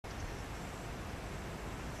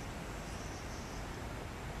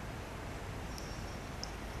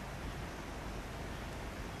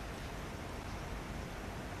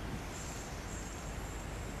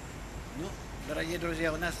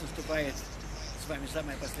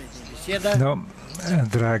No,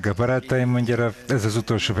 drága barátaim, mondja Rav, ez az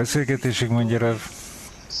utolsó beszélgetésig, mondja Rav,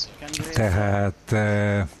 tehát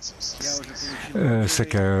össze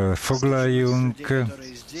kell foglaljunk,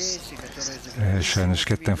 sajnos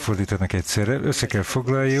ketten fordítanak egyszerre, össze kell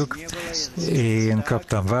foglaljuk. Én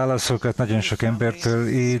kaptam válaszokat nagyon sok embertől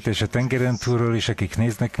itt, és a tengeren túlról is, akik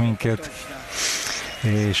néznek minket,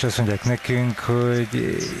 és azt mondják nekünk,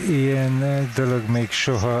 hogy ilyen dolog még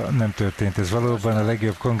soha nem történt. Ez valóban a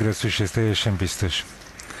legjobb kongresszus, ez teljesen biztos.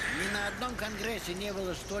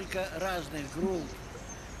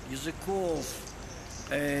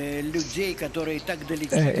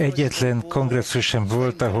 Egyetlen kongresszus sem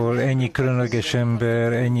volt, ahol ennyi különleges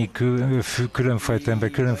ember, ennyi különfajta ember,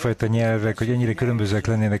 különfajta nyelvek, hogy ennyire különbözőek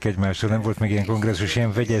lennének egymástól. Nem volt még ilyen kongresszus,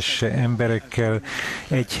 ilyen vegyes emberekkel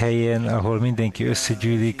egy helyen, ahol mindenki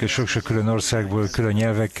összegyűlik, sok-sok külön országból, külön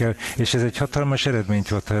nyelvekkel, és ez egy hatalmas eredményt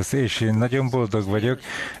volt, és én nagyon boldog vagyok.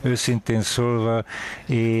 Őszintén szólva,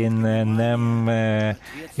 én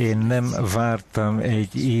nem vártam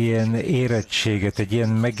egy ilyen érettséget, egy ilyen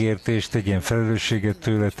megértést, egy ilyen felelősséget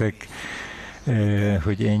tőletek,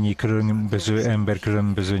 hogy ennyi különböző ember,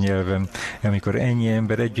 különböző nyelven. Amikor ennyi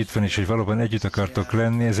ember együtt van, és hogy valóban együtt akartok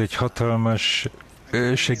lenni, ez egy hatalmas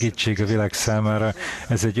segítség a világ számára.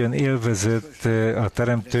 Ez egy olyan élvezet a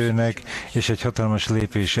Teremtőnek, és egy hatalmas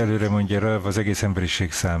lépés előre, mondja Rav, az egész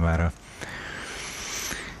emberiség számára.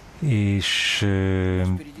 És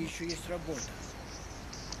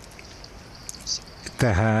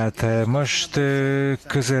tehát most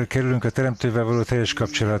közel kerülünk a Teremtővel való teljes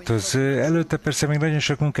kapcsolathoz. Előtte persze még nagyon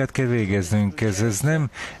sok munkát kell végeznünk. Ez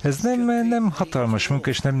nem hatalmas munka,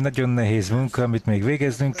 és nem nagyon nehéz munka, amit még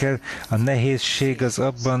végeznünk kell. A nehézség az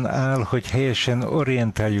abban áll, hogy helyesen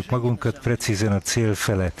orientáljuk magunkat precízen a cél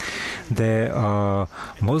felett. De a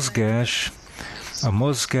mozgás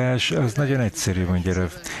az nagyon egyszerű, mondja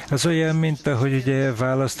Rav. Az olyan, mint ahogy ugye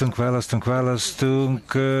választunk,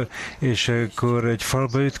 és akkor egy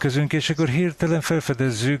falba ütközünk, és akkor hirtelen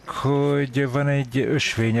felfedezzük, hogy van egy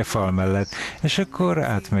ösvény a fal mellett. És akkor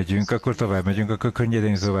átmegyünk, akkor tovább megyünk, akkor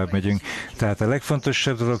könnyedén tovább megyünk. Tehát a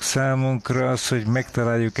legfontosabb dolog számunkra az, hogy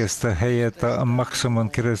megtaláljuk ezt a helyet a maximumon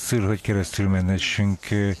keresztül, hogy keresztül menessünk.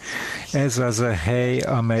 Ez az a hely,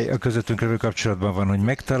 amely a közöttünk levő kapcsolatban van, hogy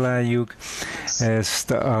megtaláljuk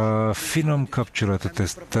ezt a finom kapcsolatot,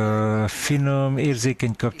 ezt a finom,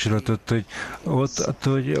 érzékeny kapcsolatot, hogy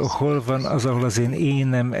hogy hol van az, ahol az én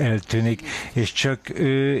énem eltűnik, és csak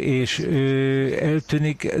ő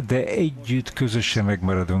eltűnik, de együtt közösen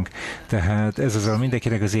megmaradunk. Tehát ez az, ahol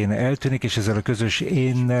mindenkinek az éne eltűnik, és ezzel a közös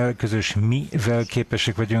énnel, közös mivel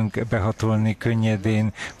képesek vagyunk behatolni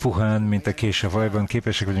könnyedén, puhán, mint a kés a vajban,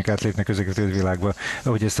 képesek vagyunk átlépni a közökvető világba.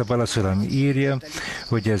 Ahogy ezt a Balaszulam írja,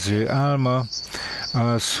 hogy ez ő álma,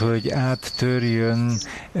 az, hogy áttörjön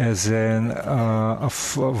ezen a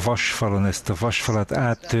vasfalon, ezt a vasfalat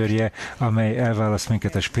áttörje, amely elválaszt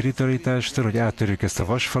minket a spiritualitástól, hogy áttörjük ezt a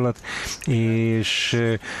vasfalat, és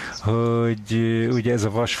hogy ugye ez a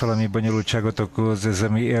vasfal, ami bonyolultságot okoz, ez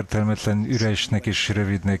ami értelmetlen, üresnek és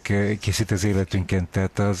rövidnek készít az életünken.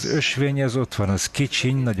 Tehát az ösvény az ott van, az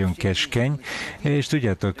kicsiny, nagyon keskeny, és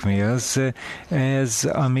tudjátok mi az? Ez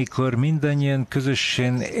amikor mindannyian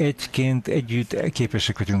közösen egyként együtt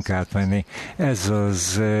képesek vagyunk átmenni. Ez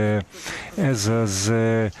az,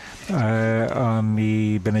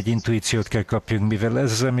 amiben egy intuíciót kell kapjunk, mivel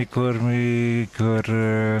ez az, amikor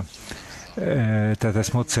tehát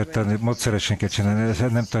ezt módszeresen kell csinálni,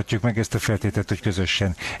 nem tartjuk meg ezt a feltételt, hogy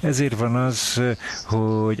közösen. Ezért van az,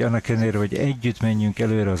 hogy annak ellenére, hogy együtt menjünk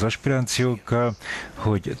előre az aspirációkkal,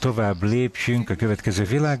 hogy tovább lépjünk a következő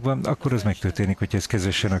világban, akkor az megtörténik, hogy ezt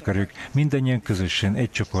közösen akarjuk. Mindannyian közösen,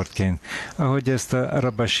 egy csoportként. Ahogy ezt a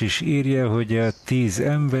Rabas is írja, hogy a 10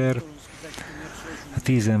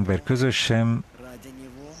 ember közösen,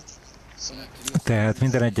 tehát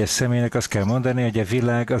minden egyes személynek azt kell mondani, hogy a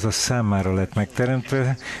világ az a számára lett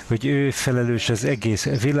megteremtve, hogy ő felelős az egész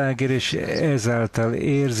világért, és ezáltal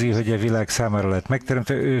érzi, hogy a világ számára lett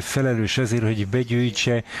megteremtve, ő felelős azért, hogy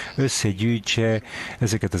begyűjtse, összegyűjtse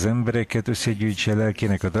ezeket az embereket, összegyűjtse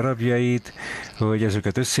lelkének a darabjait, hogy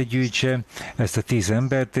ezeket összegyűjtse, ezt a 10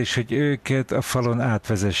 embert, és hogy őket a falon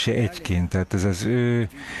átvezesse egyként. Tehát ez az ő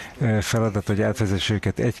feladat, hogy átvezesse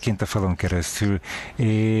őket egyként a falon keresztül,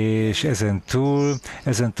 és ezen túl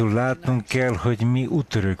ezen túl látnunk kell, hogy mi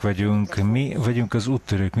úttörők vagyunk, mi vagyunk az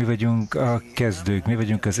úttörők, mi vagyunk a kezdők, mi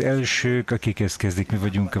vagyunk az elsők, akik ezt kezdik, mi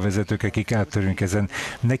vagyunk a vezetők, akik áttörünk ezen.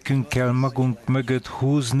 Nekünk kell magunk mögött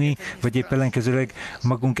húzni, vagy épp ellenkezőleg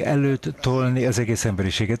magunk előtt tolni az egész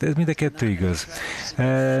emberiséget. Ez mind a kettő igaz.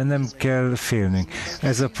 Nem kell félnünk.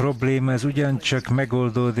 Ez a probléma, ez ugyancsak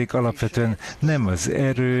megoldódik alapvetően nem az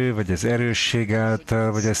erő, vagy az erősség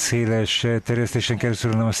által, vagy a széles terjesztésen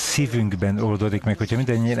keresztül, hanem a szívünkben oldódik meg. Hogyha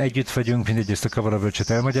mindannyian együtt vagyunk, mindegy ezt a kavalabölcset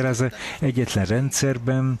elmagyarázza, egyetlen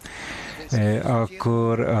rendszerben,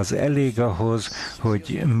 akkor az elég ahhoz,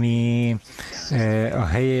 hogy mi a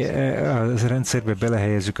rendszerbe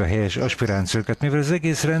belehelyezzük a helyes aspirációkat, mivel az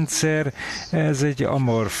egész rendszer, ez egy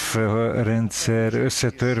amorf rendszer,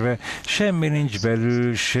 összetörve, semmi nincs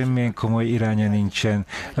belül, semmilyen komoly iránya nincsen.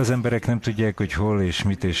 Az emberek nem tudják, hogy hol és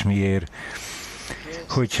mit és miért.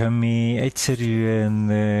 Hogyha mi egyszerűen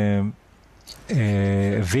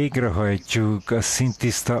végrehajtjuk a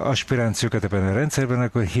szintiszta aspirációkat ebben a rendszerben,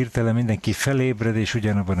 akkor hirtelen mindenki felébred, és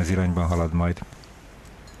ugyanabban az irányban halad majd.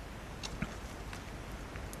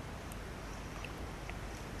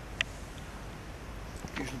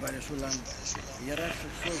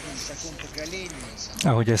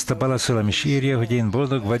 Ahogy ezt a Balaszulam is írja, hogy én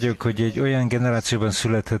boldog vagyok, hogy egy olyan generációban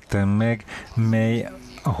születhettem meg,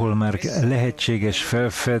 ahol már lehetséges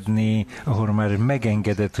felfedni, ahol már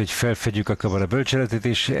megengedett, hogy felfedjük a kabala bölcseletét,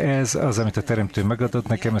 és ez az, amit a Teremtő megadott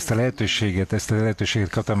nekem, ezt a lehetőséget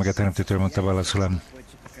kaptam meg a Teremtőtől, mondta Balaszulam.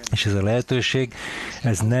 És ez a lehetőség,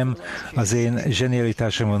 ez nem az én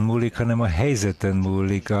zsenialitásomon múlik, hanem a helyzeten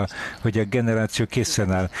múlik, hogy a generáció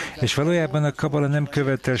készen áll. És valójában a kabala nem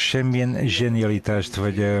követel semmilyen zsenialitást,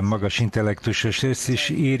 vagy magas intellektus, és ezt is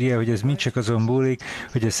írja, hogy ez mind csak azon múlik,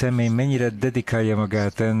 hogy a személy mennyire dedikálja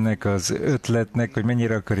magát ennek az ötletnek, hogy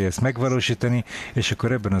mennyire akarja ezt megvalósítani, és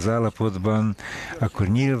akkor ebben az állapotban, akkor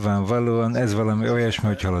nyilvánvalóan ez valami olyasmi,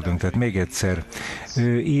 hogy haladunk. Tehát még egyszer,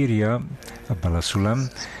 ő írja, a Balaszulam,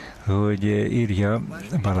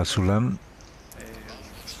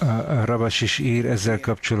 a Rabas is ír ezzel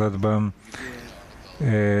kapcsolatban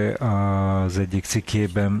az egyik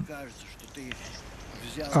cikkében,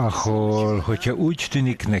 ahol, hogyha úgy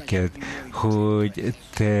tűnik neked, hogy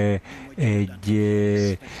te egy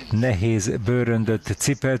nehéz bőröndöt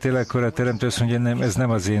cipeltél, akkor a Teremtő azt mondja, nem, ez nem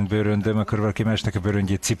az én bőröndöm, akkor valaki másnak a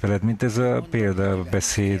bőröndjét cipeled, mint ez a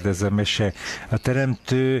példabeszéd, ez a mese. A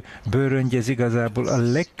Teremtő bőröndje ez igazából a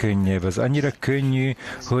legkönnyebb, az annyira könnyű,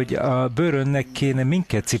 hogy a bőrönnek kéne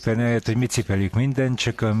minket cipelni, ahelyett, hogy mi cipeljük minden,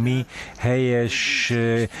 csak a mi helyes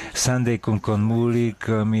szándékunkon múlik,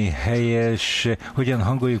 a mi helyes, hogyan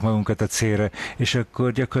hangoljuk magunkat a célra, és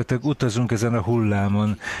akkor gyakorlatilag utazunk ezen a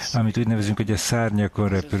hullámon, amit úgy nevezünk, hogy a szárnyakon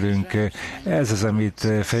repülünk. Ez az, amit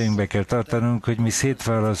fejünkbe kell tartanunk, hogy mi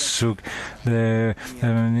szétválasszuk, de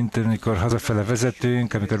mint amikor hazafele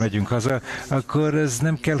vezetünk, amikor megyünk haza, akkor ez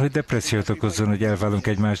nem kell, hogy depressziót okozzon, hogy elválunk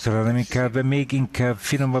egymástól, hanem még inkább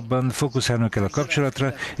finomabban fókuszálnunk kell a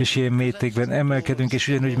kapcsolatra, és ilyen mértékben emelkedünk, és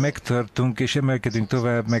ugyanúgy megtartunk, és emelkedünk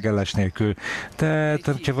tovább megállás nélkül.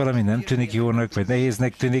 Tehát, ha valami nem tűnik jónak, vagy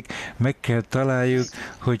nehéznek tűnik, meg kell találjuk,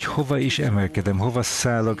 hogy hova is emelkedem, hova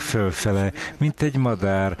szállok fölfele, mint egy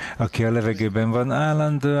madár, aki a levegőben van,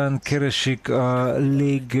 állandóan keresik a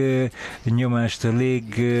légnyomást,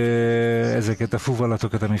 ezeket a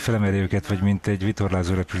fuvalatokat, ami felemeli őket, vagy mint egy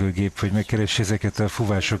vitorlázó repülőgép, hogy megkeresi ezeket a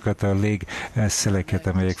fuvásokat, a légszeleket,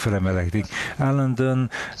 amelyek felemeledik. Állandóan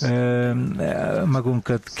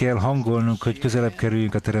magunkat kell hangolnunk, hogy közelebb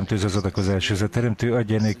kerüljünk a Teremtőhöz, az adakozáshoz. A Teremtő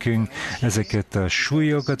adja nekünk ezeket a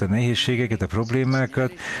súlyokat, a nehézségeket, a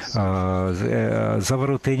problémákat, a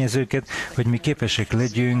zavaró tényezőket, hogy mi képesek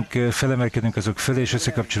legyünk, felemelkedünk azok felé, és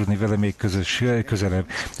összekapcsolódni vele még közelebb.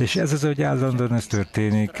 És ez az, hogy állandóan ez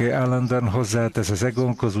történik. Állandóan hozzátesz az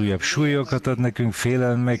egónkhoz, újabb súlyokat ad nekünk,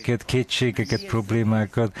 félelmeket, kétségeket,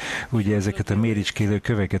 problémákat, ugye ezeket a méricskélő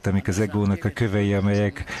köveket, amik az egónak a kövei,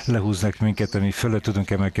 amelyek lehúznak minket, ami fölött tudunk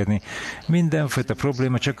emelkedni. Mindenfajta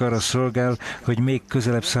probléma csak arra szolgál, hogy még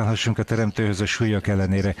közelebb szállhassunk a Teremtőhöz a súlyok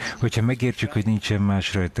ellenére. Hogyha megértjük, hogy nincsen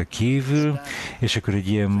más rajta kívül, és akkor egy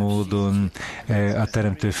ilyen módon a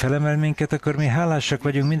Teremtő felemel minket, akkor mi hálásak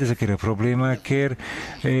vagyunk mindezekért a problémákért,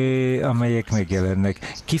 amelyek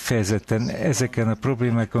megjelennek. Kifejezetten ezeken a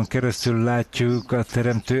problémákon keresztül látjuk a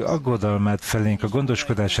Teremtő aggodalmát felénk, a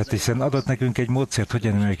gondoskodását, hiszen adott nekünk egy módszert,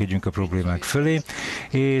 hogyan emelkedjünk a problémák fölé,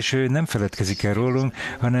 és ő nem feledkezik el rólunk,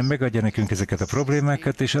 hanem megadja nekünk ezeket a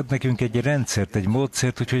problémákat, és ad nekünk egy rendszert, egy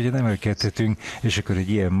módszert, úgyhogy emelkedhetünk, és akkor egy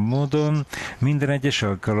ilyen módon minden egyes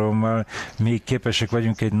alkalommal mi képesek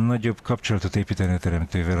vagyunk egy nagyobb kapcsolatot építeni a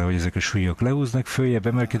teremtővel, ahogy ezek a súlyok lehúznak, följebb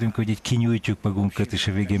emelkedünk, hogy így kinyújtjuk magunkat, és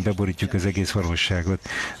a végén beborítjuk az egész valóságot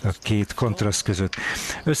a két kontraszt között.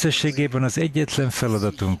 Összességében az egyetlen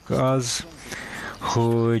feladatunk az,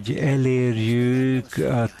 hogy elérjük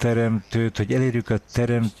a teremtőt, hogy elérjük a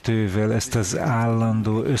teremtővel ezt az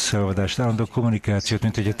állandó összeolvadást, állandó kommunikációt,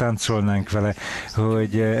 mint hogyha táncolnánk vele,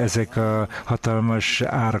 hogy ezek a hatalmas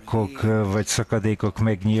árkok vagy szakadékok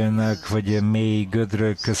megnyílnak, vagy mély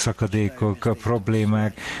gödrök, szakadékok, a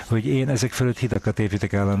problémák, hogy én ezek fölött hidakat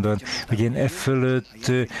építek állandóan, hogy én e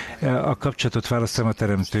fölött a kapcsolatot választom a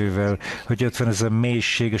teremtővel, hogy ott van ez a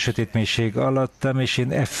mélység, a sötét mélység alattam, és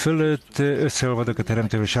én e fölött összeolvadok a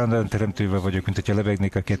teremtővel, és állandóan teremtővel vagyok, mint hogyha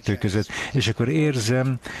lebegnék a kettő között, és akkor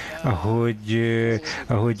érzem,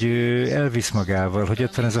 ahogy elvisz magával, hogy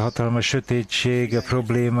ott van ez a hatalmas sötétség, a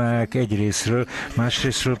problémák egyrészről,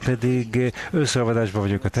 másrészről pedig összeolvadásban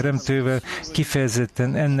vagyok a teremtővel,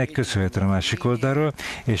 kifejezetten ennek köszönhetően a másik oldalról,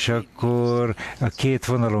 és akkor a két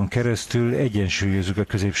vonalon keresztül egyensúlyozunk a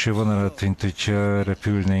középső vonalat, mint hogyha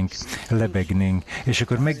repülnénk, lebegnénk, és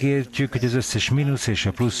akkor megértjük, hogy az összes mínusz és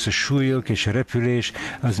a plusz súlyok és a repülés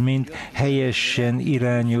az mind helyesen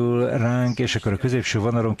irányul ránk, és akkor a középső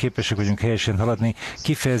vonalon képesek vagyunk helyesen haladni,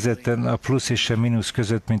 kifejezetten a plusz és a mínusz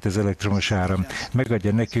között, mint az elektromos áram.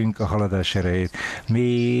 Megadja nekünk a haladás erejét.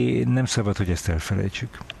 Mi nem szabad, hogy ezt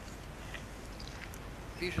elfelejtsük.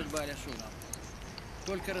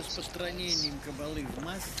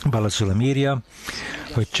 Balaszulam írja,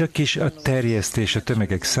 hogy csak is a terjesztés a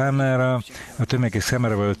tömegek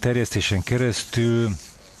számára való terjesztésen keresztül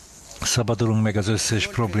szabadulunk meg az összes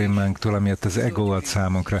problémánktól, amiatt az ego ad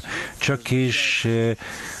számunkra.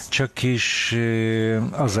 Csak is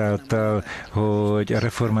azáltal, hogy a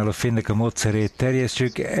reformáló fénynek a módszerét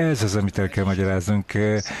terjesztjük, ez az, amit el kell magyaráznunk.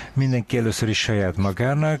 Mindenki először is saját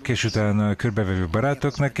magának, és utána a körbevevő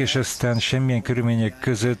barátoknak, és aztán semmilyen körülmények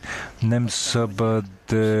között nem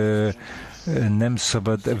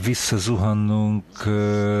szabad visszazuhannunk,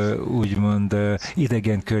 úgymond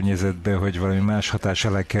idegen környezetbe, hogy valami más hatás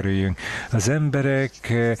alá kerüljünk. Az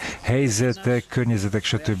emberek, helyzetek, környezetek,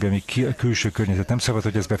 stb., ami a külső környezet, nem szabad,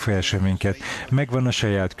 hogy ez befolyásolja minket. Megvan a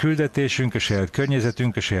saját küldetésünk, a saját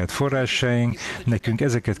környezetünk, a saját forrásaink, nekünk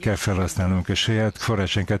ezeket kell felhasználnunk, a saját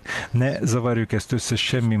forrásainkat. Ne zavarjuk ezt össze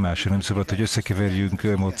semmi másra, nem szabad, hogy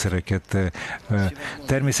összekeverjünk módszereket.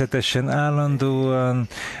 Természetesen állandóan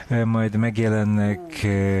majd megjelennek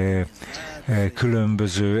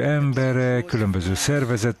különböző emberek, különböző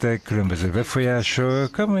szervezetek, különböző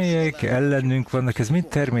befolyások, amelyek ellenünk vannak. Ez mind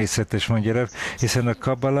természetes, mondja Rav, hiszen a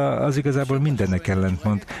kabbala az igazából mindennek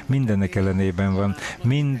ellentmond, mindennek ellenében van.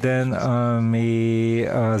 Minden, ami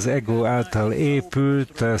az ego által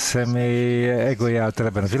épült, a személy egója által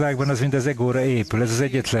ebben a világban, az mind az egóra épül. Ez az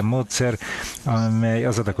egyetlen módszer, amely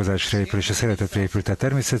az adakozásra épül és a szeretetre épül. Tehát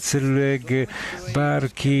természetszerűleg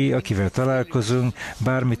bárki, akivel találkozunk,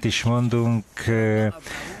 bármit is mondunk,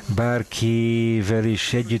 bárkivel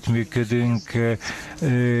is együttműködünk,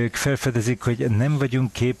 ők felfedezik, hogy nem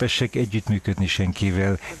vagyunk képesek együttműködni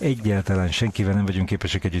senkivel. Egyáltalán senkivel nem vagyunk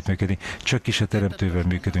képesek együttműködni. Csak is a Teremtővel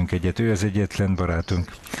működünk egyet. Ő az egyetlen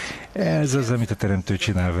barátunk. Ez az, amit a Teremtő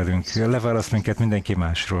csinál velünk. Leválaszt minket mindenki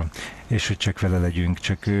másról. És hogy csak vele legyünk,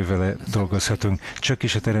 csak ő vele dolgozhatunk. Csak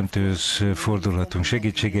is a Teremtőhöz fordulhatunk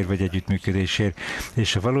segítségért vagy együttműködésért.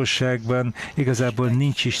 És a valóságban igazából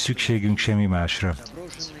nincs is szükségünk semmi másra.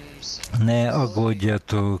 Ne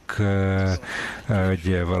aggódjatok,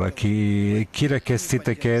 hogy valaki kirekeszt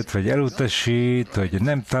titeket, vagy elutasít, hogy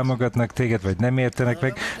nem támogatnak téged, vagy nem értenek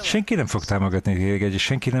meg. Senki nem fog támogatni téged, és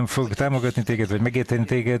senki nem fog támogatni téged, vagy megérteni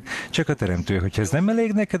téged, csak a Teremtő. Hogyha ez nem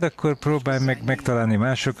elég neked, akkor próbálj meg megtalálni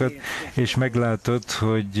másokat, és meglátod,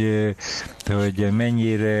 hogy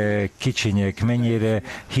mennyire kicsinyek, mennyire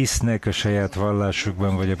hisznek a saját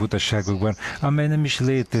vallásukban, vagy a butaságukban, amely nem is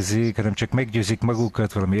létezik, hanem csak meggyőzik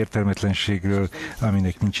magukat valami értelmetlenségről,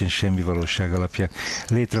 aminek nincsen semmi valóság alapja.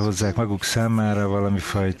 Létrehozzák maguk számára valami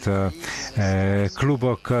fajta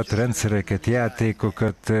klubokat, rendszereket,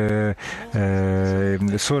 játékokat,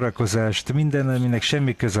 szórakozást, minden, aminek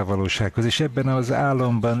semmi köze a valósághoz, és ebben az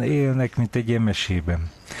álomban élnek, mint egy ilyen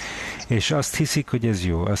mesében. És azt hiszik, hogy ez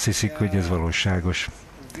jó, azt hiszik, hogy ez valóságos.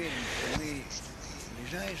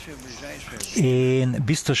 Én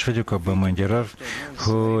biztos vagyok abban, mondja Rav,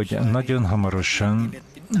 hogy nagyon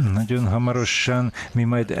hamarosan mi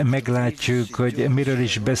majd meglátjuk, hogy miről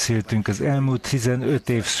is beszéltünk az elmúlt 15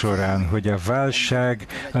 év során, hogy a válság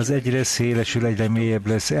az egyre szélesül, egyre mélyebb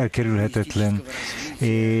lesz, elkerülhetetlen,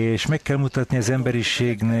 és meg kell mutatni az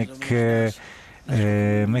emberiségnek,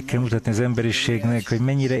 meg kell mutatni az emberiségnek, hogy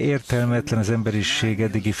mennyire értelmetlen az emberiség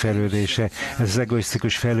eddigi fejlődése, ez az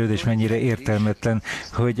egoisztikus fejlődés mennyire értelmetlen,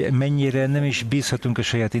 hogy mennyire nem is bízhatunk a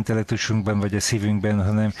saját intellektusunkban vagy a szívünkben,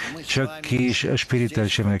 hanem csak is a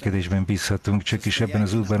spirituális emelkedésben bízhatunk, csak is ebben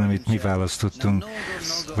az útban, amit mi választottunk,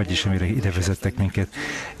 vagyis amire ide vezettek minket.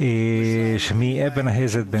 És mi ebben a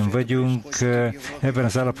helyzetben vagyunk, ebben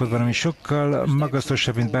az állapotban, ami sokkal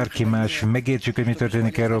magasztosabb, mint bárki más. Megértjük, hogy mi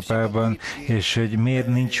történik Európában, és hogy miért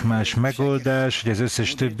nincs más megoldás, hogy az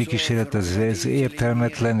összes többi kísérlet az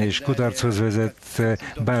értelmetlen és kudarchoz vezet,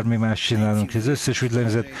 bármi más csinálunk. Az összes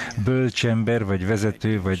úgynevezett bölcsember, vagy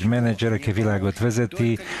vezető, vagy menedzser, aki világot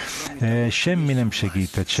vezeti, semmi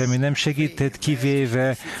nem segített,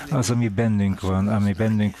 kivéve az, ami bennünk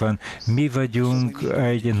van. Mi vagyunk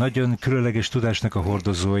egy nagyon különleges tudásnak a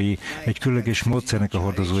hordozói, egy különleges módszernek a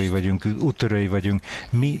hordozói vagyunk, úttörői vagyunk.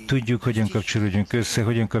 Mi tudjuk, hogyan kapcsolódjunk össze,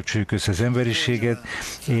 hogyan kapcsoljuk össze az emberiséget,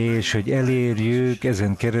 és hogy elérjük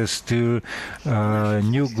ezen keresztül a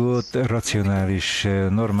nyugodt, racionális,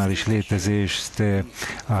 normális létezést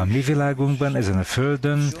a mi világunkban, ezen a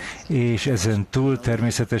Földön, és ezen túl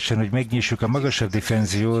természetesen, hogy megnyissuk a magasabb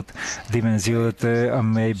dimenziót,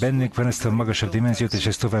 amely bennünk van, ezt a magasabb dimenziót, és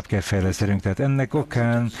ezt tovább kell fejlesztenünk. Tehát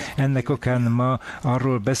ennek okán ma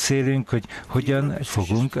arról beszélünk, hogy hogyan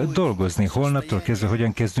fogunk dolgozni. Holnaptól kezdve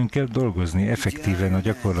hogyan kezdünk el dolgozni effektíven a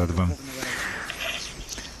gyakorlatban.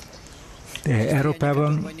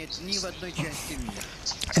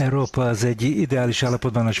 Európa az egy ideális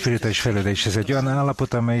állapotban a spirituális fejlődés. Ez egy olyan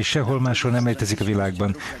állapot, amely sehol máshol nem létezik a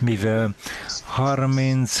világban, mivel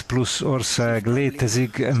 30 plusz ország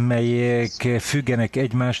létezik, melyek függenek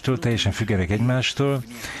egymástól, teljesen függenek egymástól,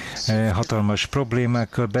 hatalmas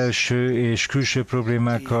problémákkal, belső és külső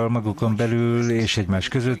problémákkal magukon belül és egymás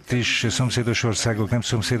között is, szomszédos országok, nem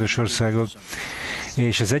szomszédos országok.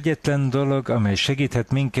 És az egyetlen dolog, amely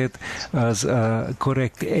segíthet minket, az a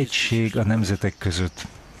korrekt egység a nemzetek között.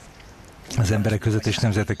 Az emberek között és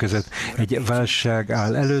nemzetek között egy válság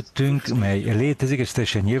áll előttünk, mely létezik, és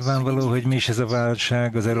teljesen nyilvánvaló, hogy mi is ez a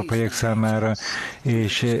válság az európaiak számára,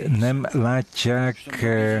 és nem látják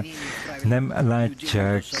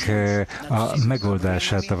a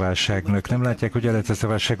megoldását a válságnak, nem látják, hogyan lehet ezt a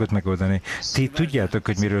válságot megoldani. Ti tudjátok,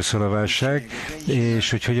 hogy miről szól a válság,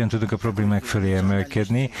 és hogy hogyan tudunk a problémák fölé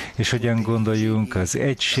emelkedni, és hogyan gondoljunk az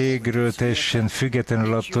egységről, teljesen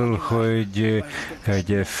függetlenül attól, hogy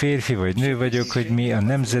egy férfi vagy nő vagyok, hogy mi a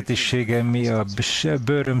nemzetiségem, mi a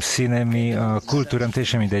bőröm színe, mi a kultúrám,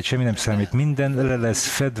 teljesen mindegy, semmi nem számít. Minden le lesz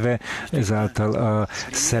fedve ezáltal a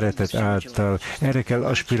szeretet által. Erre kell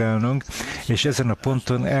aspirálnunk, és ezen a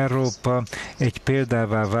ponton Európa egy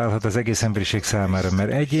példává válhat az egész emberiség számára,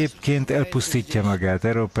 mert egyébként elpusztítja magát,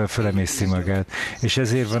 Európa felemészti magát, és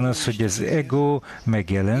ezért van az, hogy az ego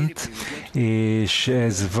megjelent, és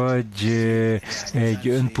ez vagy egy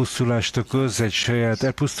önpusztulást okoz, egy saját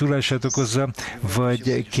elpusztulását okozza,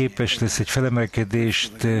 vagy képes lesz egy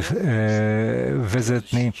felemelkedést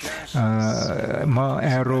vezetni. Ma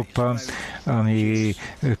Európa, ami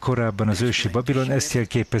korábban az ősi Babilon, ezt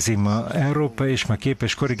jelképezi ma Európa, és ma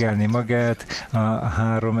képes korrigálni magát a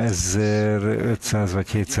 3500 vagy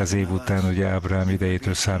 700 év után, ugye Ábrahám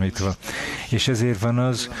idejétől számítva. És ezért van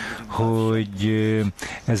az,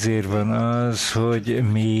 hogy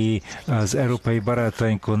mi az európai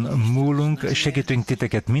barátainkon múlunk, segítünk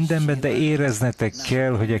titeket mindenben, de éreznetek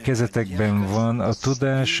kell, hogy a kezetekben van a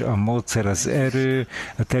tudás, a módszer, az erő,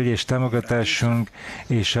 a teljes támogatásunk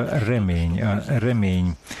és a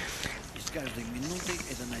remény.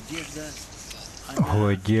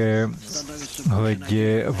 Hogy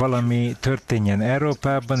valami történjen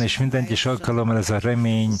Európában, és minden egyes alkalommal ez a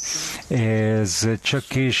remény, ez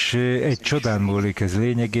csak is egy csodán múlik, ez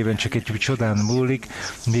lényegében csak egy csodán múlik,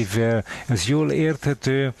 mivel ez jól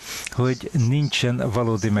érthető, hogy nincsen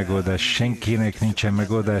valódi megoldás, senkinek nincsen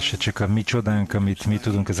megoldása, csak a mi csodánk, amit mi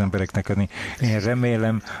tudunk az embereknek adni. Én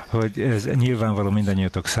remélem, hogy ez nyilvánvaló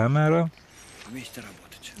mindannyiatok számára,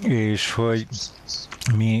 és hogy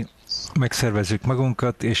mi megszervezzük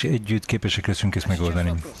magunkat, és együtt képesek leszünk ezt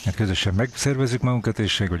megoldani. Közösen megszervezzük magunkat,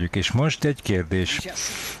 és megoldjuk. És most egy kérdés.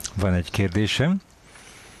 Van egy kérdésem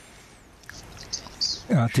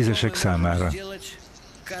a tízesek számára.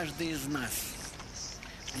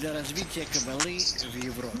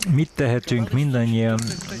 Mit tehetünk mindannyian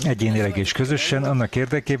egyénileg és közösen annak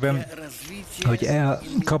érdekében, hogy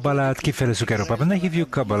kabalát kifejlesszük Európában. Ne hívjuk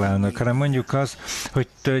kabalának, hanem mondjuk azt, hogy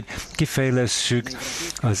kifejlesszük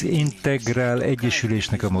az integrál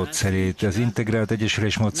egyesülésnek a módszerét, az integrált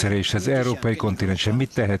egyesülés módszerét, az európai kontinensen.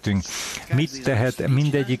 Mit tehetünk? Mit tehet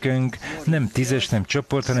mindegyikünk, nem tízes, nem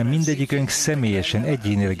csoport, hanem mindegyikünk személyesen,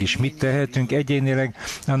 egyénileg is. Mit tehetünk egyénileg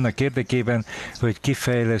annak érdekében, hogy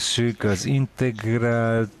kifejlesszük az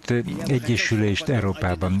integrált egyesülést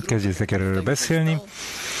Európában. Kezdjétek erről beszélni.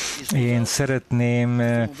 Én szeretném,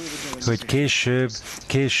 hogy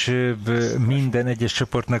később minden egyes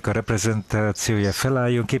csoportnak a reprezentációja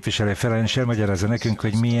felálljon, képviselője felálljon, és elmagyarázza nekünk,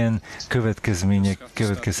 hogy milyen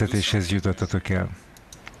következtetéshez jutottatok el.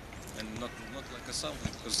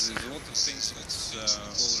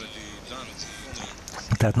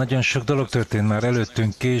 Tehát nagyon sok dolog történt már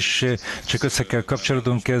előttünk is, csak össze kell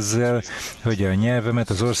kapcsolódunk ezzel, hogy a nyelvemet,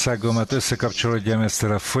 az országomat összekapcsolódjam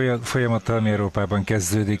ezzel a folyamattal, ami Európában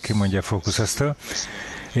kezdődik, mondja a fókuszasztal.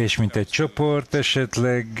 És mint egy csoport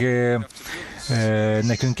esetleg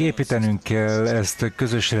nekünk építenünk kell ezt a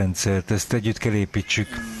közös rendszert, ezt együtt kell építsük.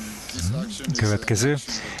 Következő.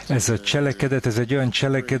 Ez a cselekedet, ez egy olyan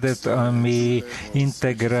cselekedet, ami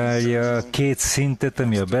integrálja két szintet,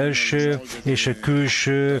 ami a belső és a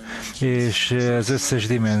külső, és az összes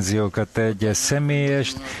dimenziókat. Egy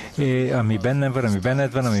személyes, ami bennem van, ami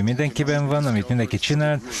benned van, ami mindenkiben van, amit mindenki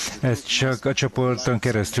csinál, ezt csak a csoporton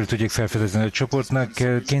keresztül tudjuk felfedezni. A csoportnak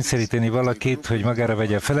kell kényszeríteni valakit, hogy magára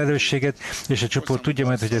vegye a felelősséget, és a csoport tudja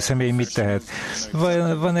majd, hogy a személy mit tehet.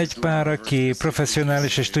 Van egy pár, aki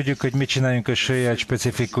professzionális, és tudjuk, hogy mit csináljunk a saját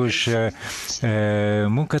specifikus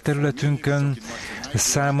munkaterületünkön.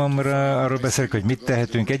 Számomra arról beszélek, hogy mit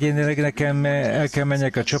tehetünk egyénileg, nekem el kell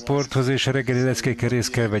menjek a csoporthoz, és a reggeli leckékkel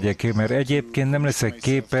részt kell vegyek, mert egyébként nem leszek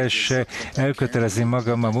képes elkötelezni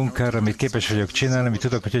magam a munkára, amit képes vagyok csinálni, amit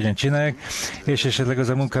tudok, hogy hogyan csinálják, és esetleg az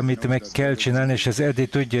a munka, amit meg kell csinálni, és ez Edi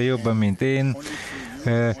tudja jobban, mint én,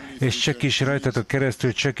 és csak is rajtatok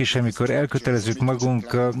keresztül, csak is amikor elkötelezzük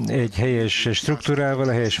magunk egy helyes struktúrával,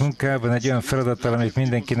 a helyes munkával, egy olyan feladattal, amit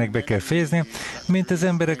mindenkinek be kell fejezni, mint az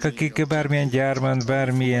emberek, akik bármilyen gyárban,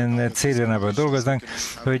 bármilyen célirányban dolgoznak,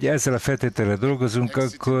 hogy ezzel a feltétellel dolgozunk,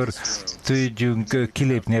 akkor tudjunk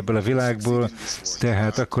kilépni ebből a világból,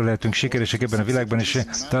 tehát akkor lehetünk sikeresek ebben a világban, és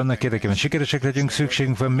de annak érdekében sikeresek legyünk,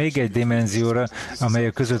 szükségünk van még egy dimenzióra, amely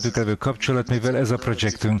a közöttük levő kapcsolat, mivel ez a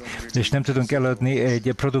projektünk, és nem tudunk eladni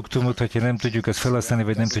egy produktumot, hogyha nem tudjuk azt felhasználni,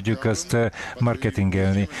 vagy nem tudjuk azt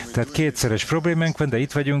marketingelni. Tehát kétszeres problémánk van, de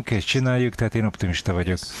itt vagyunk, és csináljuk, tehát én optimista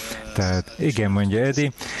vagyok. Tehát igen, mondja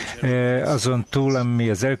Edi, azon túl, ami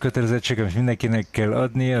az elkötelezettség, amit mindenkinek kell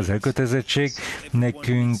adni, az elkötelezettség,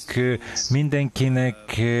 nekünk mindenkinek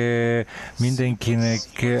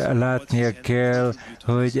látnia kell,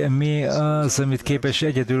 hogy mi az, amit képes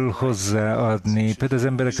egyedül hozzáadni. Például az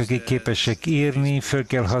emberek, akik képesek írni, föl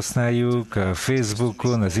kell használjuk a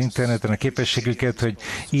Facebookon, az interneten a képességüket, hogy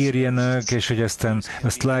írjanak, és hogy aztán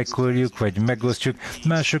azt lájkoljuk, vagy megosztjuk.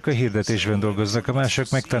 Mások a hirdetésben dolgoznak, a mások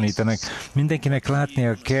megtanítanak. Mindenkinek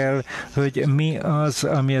látnia kell, hogy mi az,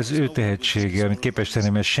 ami az ő tehetsége, amit képes tenni,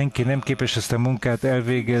 mert senki nem képes ezt a munkát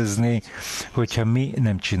elvégezni, hogyha mi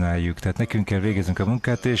nem csináljuk. Tehát nekünk kell végeznünk a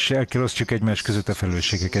munkát, és el kell osztjuk egymás között a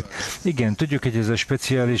felelősségeket. Igen, tudjuk, hogy ez a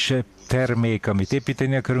speciális termék, amit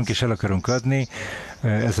építeni akarunk, és el akarunk adni,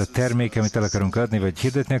 ez a termék, amit el akarunk adni, vagy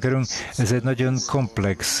hirdetni akarunk, ez egy nagyon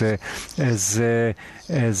komplex.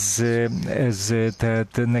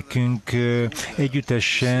 Tehát nekünk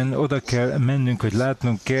együttesen oda kell mennünk, hogy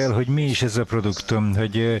látnunk kell, hogy mi is ez a produktum,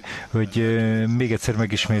 hogy még egyszer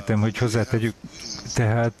megismétem, hogy hozzátegyük.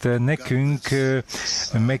 Tehát nekünk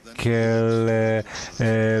meg kell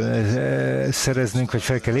szereznünk, vagy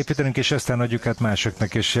fel kell építenünk, és aztán adjuk át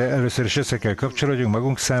másoknak, és először is össze kell kapcsolódjunk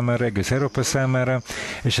magunk számára, egész Európa számára,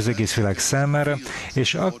 és az egész világ számára,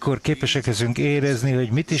 és akkor képesek leszünk érezni, hogy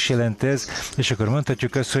mit is jelent ez, és akkor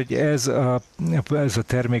mondhatjuk azt, hogy ez a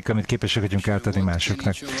termék, amit képesek vagyunk átadni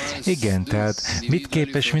másoknak. Igen, tehát mit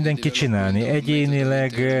képes mindenki csinálni?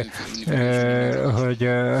 Egyénileg, hogy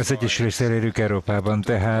az Egyesülést elérjük Európában,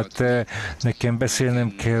 tehát nekem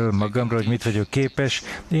beszélnem kell magamról, hogy mit vagyok képes.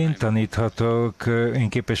 Én taníthatok, én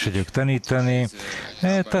képes vagyok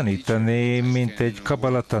tanítani, mint egy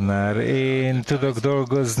kabalatanár. Én tudok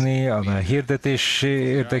dolgozni a hirdetés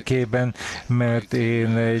érdekében, mert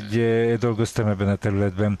én dolgoztam ebben a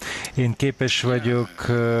területben. Én képes vagyok,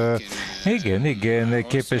 igen,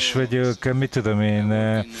 képes vagyok, mit tudom én,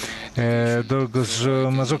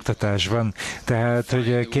 dolgozom az oktatásban. Tehát,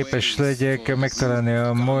 hogy képes legyek megtalálni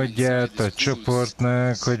a módját a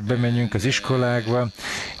csoportnak, hogy bemenjünk az iskolákba,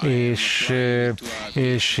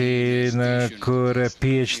 és én akkor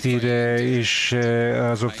PhD-re is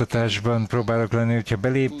az oktatásban próbálok lenni, hogyha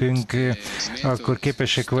belépünk, akkor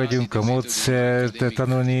képesek vagyunk a módszert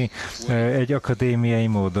tanulni egy akadémiai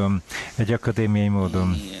módon.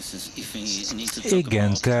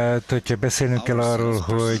 Igen, tehát hogyha beszélnünk kell arról,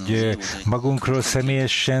 hogy magunkról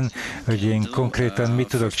személyesen, hogy én konkrétan mit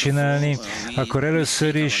tudok csinálni, akkor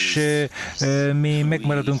először is mi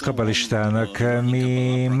megmaradunk kabalistának.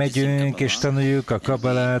 Mi megyünk és tanuljuk a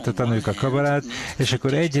kabalát, és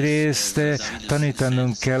akkor egyrészt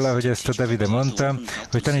tanítanunk kell, ahogy ezt a Davide mondta,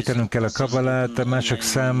 hogy tanítanunk kell a kabalát mások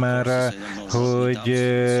számára, hogy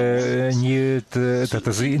nyílt, tehát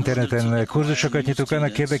az interneten kurzusokat nyitunk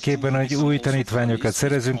annak érdekében, hogy új tanítványokat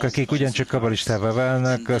szerezünk, akik ugyancsak kabalistává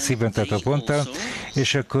válnak a szívben tartó ponttal,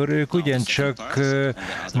 és akkor ők ugyancsak,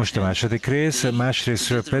 most a második rész,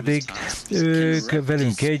 másrészről pedig ők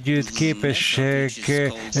velünk együtt képesek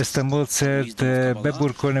ezt a módszert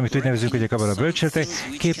beburkolni, amit úgy nevezünk, hogy a kabala bölcseletek,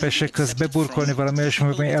 képesek azt beburkolni valami olyasmi,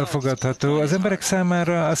 ami elfogadható az emberek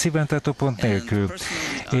számára a szívben tartó pont nélkül.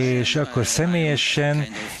 És akkor személyesen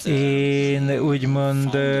én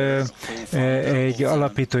úgymond egy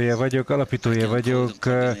alapítója vagyok,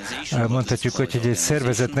 mondhatjuk, hogy egy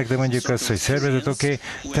szervezetnek, de mondjuk azt, hogy szervezet, oké.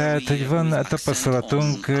 Tehát, hogy van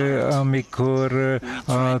tapasztalatunk, amikor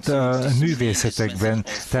a művészetekben,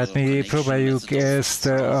 tehát mi próbáljuk ezt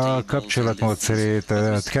a kapcsolatmódszerét,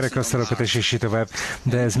 a kerekasztalokat és így tovább,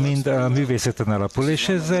 de ez mind a művészeten alapul, és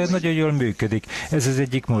ez nagyon jól működik. Ez az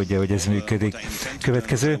egyik módja, hogy ez működik.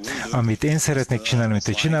 Következő, amit én szeretnék csinálni, amit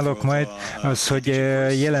én csinálok majd, az, hogy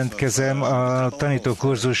jelentkezem a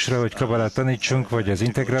tanítókurzusra, hogy kabalát tanítsunk, vagy az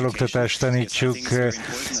integrál oktatást tanítsuk,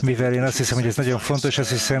 mivel én azt hiszem, hogy ez nagyon fontos, azt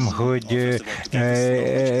hiszem, hogy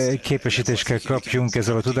képesítést kell kapjunk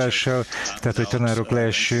ezzel a tudással, tehát, hogy tanárok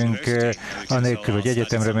lehessünk, anélkül, hogy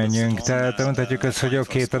egyetemre menjünk. Tehát mondhatjuk azt, hogy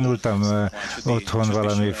oké, tanultam otthon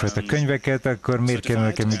valamifajta könyveket, akkor miért kell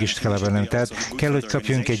nekem még iskolába nem? Tehát kell, hogy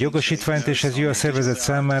kapjunk egy jogosítványt, és ez jó a szervezet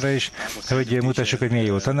számára is, hogy mutassuk, hogy milyen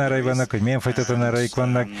jó tanárai vannak, hogy milyen fajta tanáraik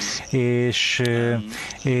vannak, és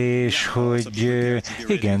hogy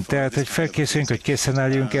igen, tehát, hogy felkészüljünk, hogy készen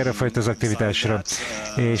álljunk erre a fajta az aktivitásra.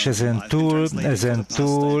 És ezen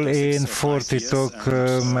túl én fordítok,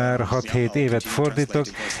 már 6-7 évet fordítok,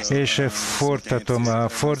 és fordítom a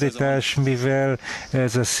fordítás, mivel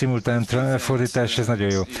ez a szimultán fordítás, ez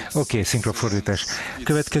nagyon jó. Oké, szinkrofordítás.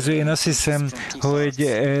 Következő, én azt hiszem, hogy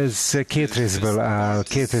ez két részből áll.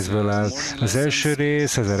 Az első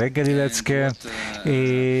rész, ez a reggeli lecke,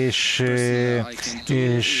 és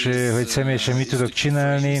hogy személyesen mit tudok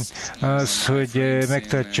csinálni, az, hogy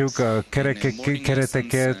megtartjuk a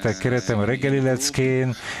kereteket, a keretem a reggeli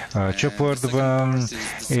leckén, a csoportban,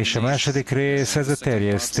 és a második rész, ez a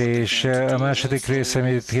terjesztés. A második rész,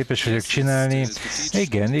 amit képes vagyok csinálni,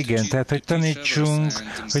 igen, tehát, hogy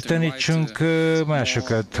tanítsunk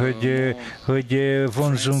másokat, hogy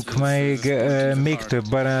vonzunk még több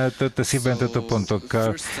barátot a szívben tartó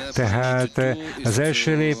pontokkal. Tehát az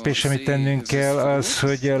első lépés, amit tennünk kell, az,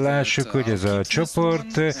 hogy lássuk, hogy ez a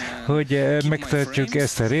csoport, hogy megtartjuk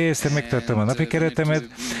ezt a részt, megtartom a napi keretemet,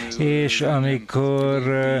 és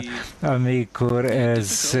amikor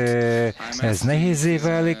ez nehézé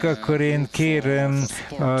válik, akkor én kérem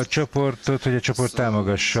a csoportot, hogy a csoport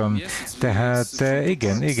támogasson. Tehát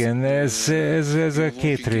igen, ez a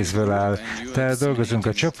két részből áll. Tehát dolgozunk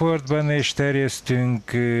a csoportban, és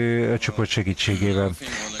terjesztünk a csoport segítségével.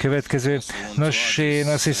 Következő. Nos, én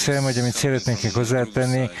azt hiszem, hogy amit szeretnénk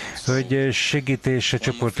hozzátenni, hogy segítés a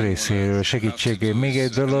csoport részéről, segítség. Még egy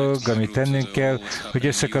dolog, amit tennünk kell, hogy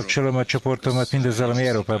összekapcsolom a csoportomat mindazzal, ami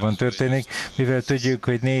Európában történik, mivel tudjuk,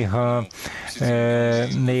 hogy néha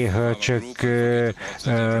csak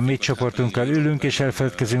mi csoportunkkal ülünk, és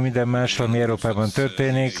elfeledkezünk minden másról, ami Európában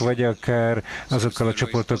történik, vagy akár azokkal a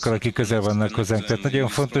csoportokkal, akik közel vannak hozzánk. Tehát nagyon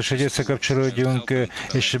fontos, hogy összekapcsolódjunk,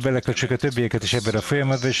 és belekapcsoljuk a többieket is ebben a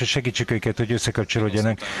folyamatban, és segítsük őket, hogy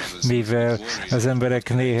összekapcsolódjanak, mivel az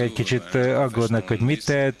emberek néha egy kicsit aggódnak, hogy mit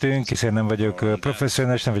tehetünk, hiszen nem vagyok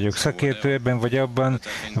professzionális, nem vagyok szakértő ebben vagy abban,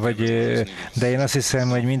 de én azt hiszem,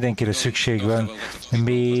 hogy mindenkire szükség van.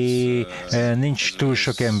 Nincs túl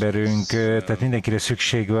sok emberünk, tehát mindenkire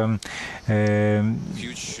szükség van.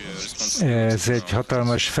 Ez egy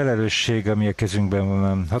hatalmas felelősség, ami a kezünkben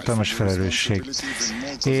van, hatalmas felelősség.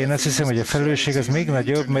 Én azt hiszem, hogy a felelősség felelősség az még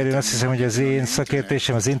nagyobb, mert én azt hiszem, hogy az én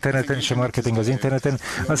szakértésem az interneten és a marketing az interneten,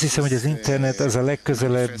 azt hiszem, hogy az internet az a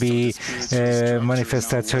legközelebbi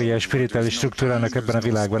manifestációja a spirituális struktúrának ebben a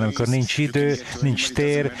világban, amikor nincs idő, nincs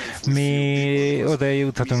tér, mi oda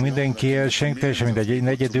juthatunk mindenkihez, senki, teljesen mindegy,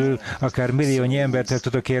 egyedül, akár milliónyi embert el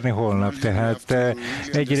tudok érni holnap. Tehát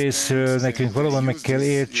egyrészt nekünk valóban meg kell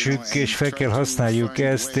értsük, és fel kell használjuk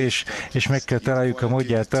ezt, és meg kell találjuk a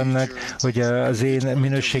módját annak, hogy az én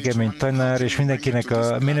minőségem, mint tanár, és mindenkinek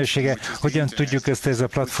a minősége, hogyan tudjuk ezt ez a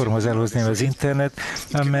platformhoz elhozni az internet,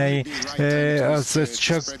 amely az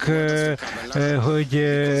csak, hogy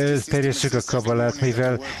terjesszük a kabalát,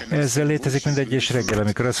 mivel ezzel létezik mind egyes reggel,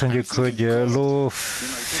 amikor azt mondjuk, hogy ló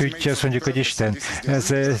fütty, azt mondjuk, hogy Isten.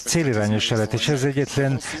 Ez célirányos lett, és ez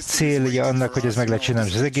egyetlen célja annak, hogy ez meg lehet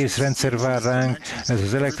csinálni. Az egész rendszer vár ránk, ez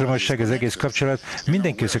az elektromosság, az egész kapcsolat,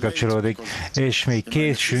 mindenki összekapcsolódik, és mi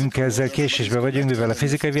késünk ezzel, késésben vagyunk, mivel a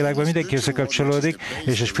fizikai világban mindenki összekapcsolódik,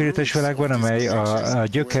 és a spirituális világban, amely a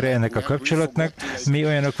gyökere ennek a kapcsolatnak, mi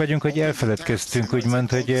olyanok vagyunk, hogy elfeledkeztünk, úgymond,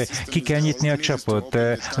 hogy ki kell nyitni a csapot.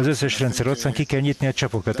 Az összes rendszer ott van, ki kell nyitni a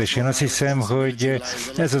csapokat, és én azt hiszem, hogy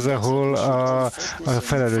ez az, ahol a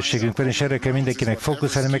felelősségünk van, és erre kell mindenkinek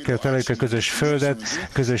fókuszálni, meg kell találjuk a közös földet,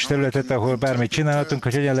 közös területet, ahol bármit csinálhatunk,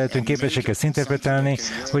 hogy hogyan lehetünk képesek ezt interpretálni,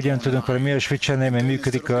 hogyan tudunk valami olyasmit csinálni, mert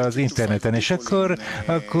működik az interneten. És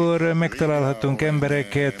akkor megtalálhatunk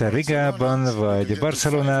embereket Rigában, vagy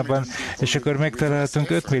Barcelonában, és akkor megtalálhatunk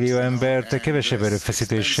 5 millió embert kevesebb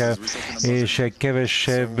erőfeszítéssel, és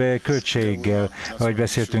kevesebb költséggel, ahogy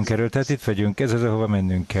beszéltünk erről. Tehát itt vagyunk, ez az, ahova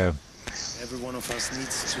mennünk kell.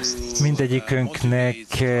 Mindegyikünknek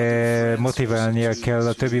motiválnia kell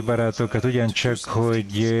a többi barátokat ugyancsak,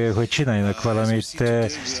 hogy csináljanak valamit,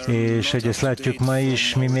 és hogy ezt látjuk ma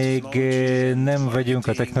is, mi még nem vagyunk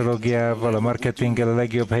a technológiával, a marketinggel a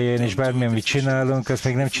legjobb helyen, és bármilyen mit csinálunk, azt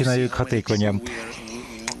még nem csináljuk hatékonyan.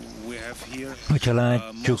 Hogyha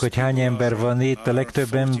látjuk, hogy hány ember van itt, a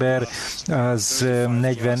legtöbb ember az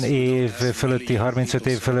 40 év fölötti, 35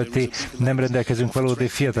 év fölötti, nem rendelkezünk valódi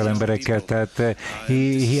fiatal emberekkel, tehát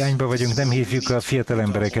hiányban vagyunk, nem hívjuk a fiatal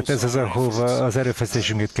embereket. Ez az, ahova az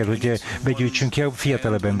erőfeszítésünket kell, hogy begyűjtsünk ki a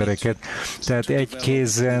fiatalabb embereket. Tehát egy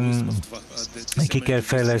kézen ki kell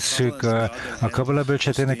fejlesszük a kabala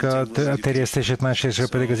bölcsetének a terjesztését, másrészt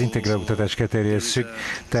pedig az integrál oktatást kell terjesszük.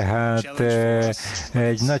 Tehát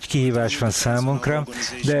egy nagy kihívás van számunkra,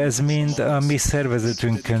 de ez mind a mi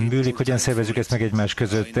szervezetünkön múlik, hogyan szervezzük ezt meg egymás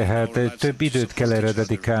között. Tehát több időt kell erre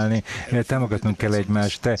dedikálni, támogatnunk kell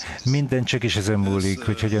egymást, de minden csak is ezen múlik,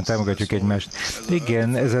 hogy hogyan támogatjuk egymást.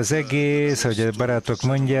 Igen, ez az egész, ahogy a barátok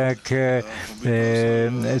mondják,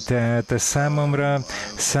 tehát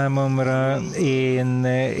számomra én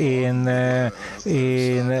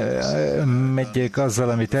megyek azzal,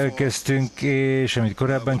 amit elkezdtünk, és amit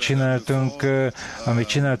korábban csináltunk,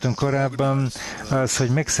 korábban, az, hogy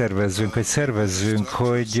megszervezzünk, hogy szervezzünk,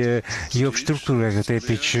 hogy jobb struktúrákat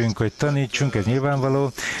építsünk, hogy tanítsunk, ez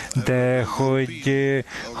nyilvánvaló, de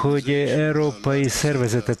hogy európai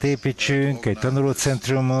szervezetet építsünk, egy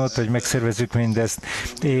tanulócentrumot, hogy megszervezzük mindezt,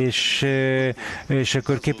 és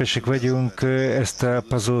akkor képesek vagyunk ezt a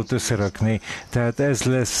puzzle-t összerakni. Tehát ez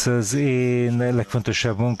lesz az én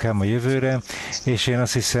legfontosabb munkám a jövőre, és én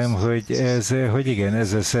azt hiszem, hogy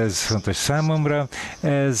ez fontos számomra,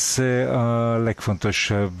 ez a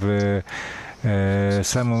legfontosabb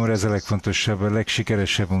számomra ez a legfontosabb, a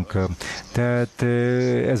legsikeresebb munka. Tehát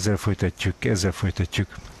ezzel folytatjuk.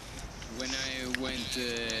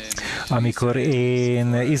 Amikor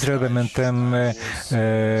én Izraelbe mentem,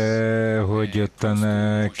 hogy ottan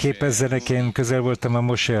képezzenek, én közel voltam a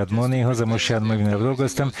Moshe Admonihoz, a Moshe Admonival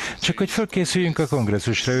dolgoztam, csak hogy felkészüljünk a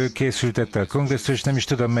kongresszusra. Ő készültette a kongresszus, nem is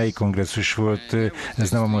tudom, melyik kongresszus volt, ez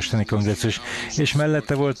nem a mostani kongresszus, és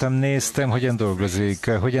mellette voltam, néztem, hogyan dolgozik,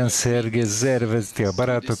 hogyan szervezi a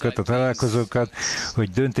barátokat, a találkozókat, hogy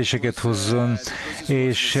döntéseket hozzon,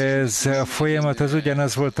 és ez a folyamat az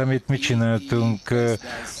ugyanaz volt, amit mi csináltunk.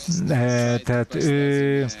 Tehát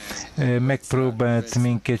ő megpróbált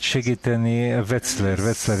minket segíteni a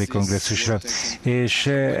Wetzleri kongresszusra, és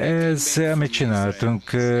ez, amit csináltunk,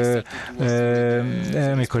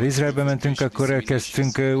 amikor Izraelbe mentünk, akkor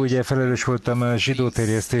elkezdtünk, ugye felelős voltam a zsidó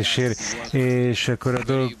terjesztésért, és akkor a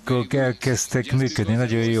dolgok elkezdtek működni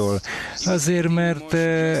nagyon jól. Azért, mert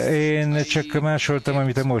én csak másoltam,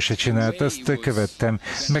 amit a Moshe csinált, azt követtem.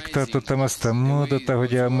 Megtartottam azt a módot,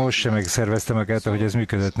 ahogy a Moshe megszervezte magát, ahogy ez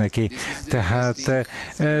működött neki. Tehát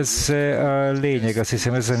ez a lényeg, azt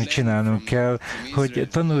hiszem, ez, amit csinálnunk kell, hogy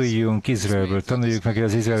tanuljunk Izraelből, tanuljuk meg, hogy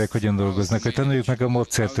az izraelek hogyan dolgoznak, hogy tanuljuk meg a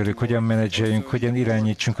módszertől, hogyan menedzseljünk, hogyan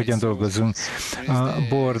irányítsunk, hogyan dolgozunk a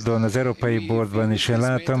bordon, az európai bordban is. Én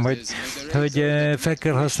látom, hogy fel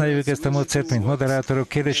kell használjuk ezt a módszert, mint moderátorok,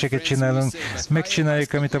 kérdéseket csinálunk,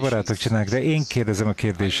 megcsináljuk, amit a barátok csinálnak, de én kérdezem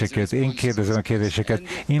a kérdéseket,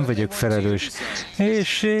 én vagyok felelős.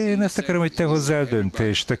 És én ezt akarom, hogy te hozzál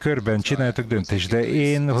döntést, a körben csináljátok döntést, de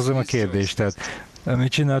én hozom a kérdést. Tehát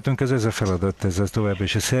amit csináltunk, ez a feladat, ez a tovább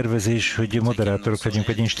és a szervezés, hogy moderátorok legyünk,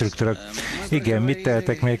 vagy instruktorok. Igen, mit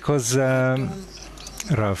tehetek még hozzá?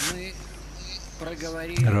 Raf.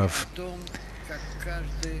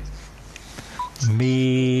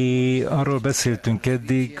 Mi arról beszéltünk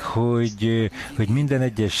eddig, hogy minden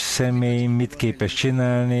egyes személy mit képes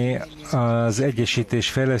csinálni az egyesítés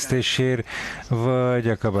fejlesztésért, vagy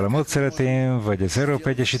a Kabala módszeretén, vagy az Európa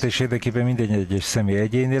Egyesítés érdekében minden egyes személy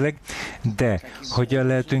egyénileg, de hogyan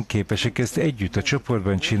lehetünk képesek ezt együtt a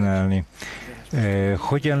csoportban csinálni?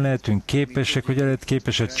 Hogyan lehetünk képesek, hogyan lehet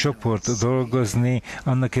képes a csoport dolgozni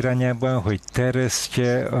annak irányában, hogy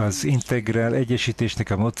terjesztje az integrál egyesítésnek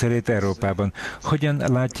a módszerét Európában. Hogyan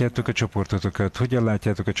látjátok a csoportotokat? Hogyan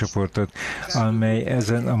látjátok a csoportot, amely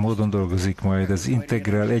ezen a módon dolgozik majd az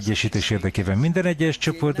integrál egyesítés érdekében? Minden egyes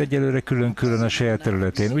csoport egyelőre külön-külön a saját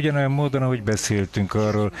területén. Ugyanolyan módon, ahogy beszéltünk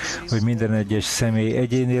arról, hogy minden egyes személy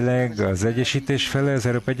egyénileg az egyesítés fele, az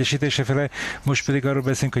Európa egyesítése fele, most pedig arról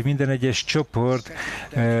beszélünk, hogy minden egyes csoport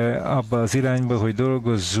abba az irányba, hogy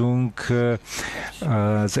dolgozzunk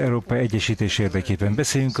az Európa Egyesítés érdekében.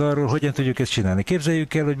 Beszéljünk arról, hogyan tudjuk ezt csinálni.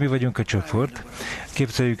 Képzeljük el, hogy mi vagyunk a csoport,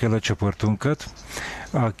 képzeljük el a csoportunkat,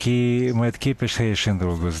 aki majd képes helyesen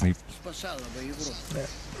dolgozni.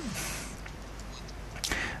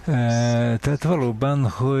 Tehát valóban,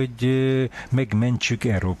 hogy megmentsük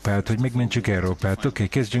Európát, Oké,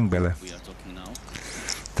 kezdjünk bele.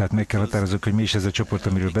 Tehát meg kell határozzuk, hogy mi is ez a csoport,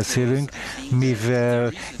 amiről beszélünk,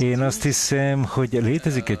 mivel én azt hiszem, hogy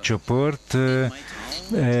létezik egy csoport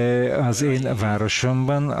az én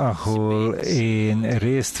városomban, ahol én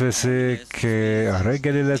részt veszek a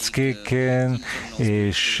reggeli leckéken,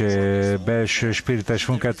 és belső spiritás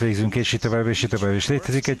munkát végzünk, és így tovább, és így tovább. És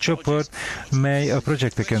létezik egy csoport, mely a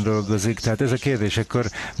projekteken dolgozik. Tehát ez a kérdés, akkor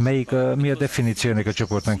mi a definíció ennek a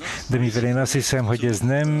csoportnak? De mivel én azt hiszem, hogy ez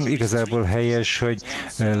nem igazából helyes, hogy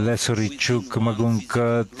leszorítsuk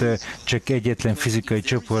magunkat csak egyetlen fizikai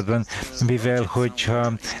csoportban, mivel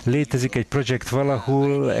hogyha létezik egy projekt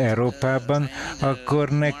valahol Európában, akkor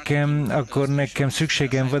nekem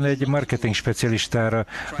szükségem van egy marketing specialistára,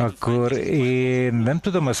 akkor én nem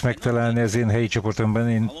tudom azt megtalálni az én helyi csoportomban.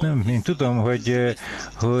 Én tudom, hogy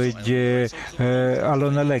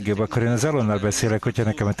Alon a legjobb, akkor én az Alonnal beszélek, hogyha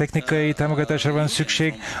nekem a technikai támogatásra van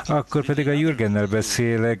szükség, akkor pedig a Jürgennel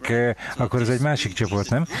beszélek, akkor ez egy másik csoport,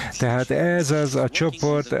 nem? Tehát ez az a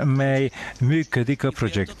csoport, mely működik a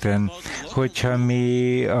projekten. Hogyha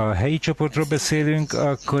mi a helyi csoportról beszélünk,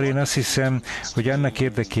 akkor én azt hiszem, hogy annak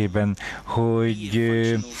érdekében, hogy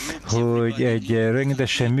egy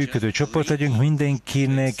rendesen működő csoport legyünk,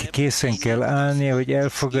 mindenkinek készen kell állnia, hogy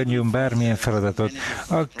elfogadjon bármilyen feladatot,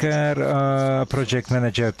 akár a project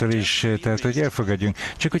managertől is, tehát hogy elfogadjunk,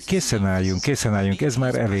 csak hogy készen álljunk, ez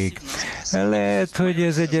már elég. Lehet, hogy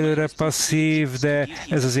ez egyelőre passzív, de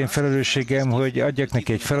ez az én felelősségem, hogy adjak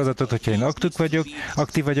neki egy feladatot, hogyha én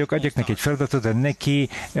aktív vagyok, adjak neki egy feladatot, de neki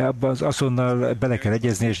azonnal bele kell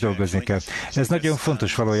egyezni és dolgozni kell. Ez nagyon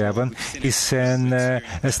fontos valójában, hiszen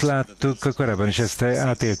ezt láttuk korábban is, ezt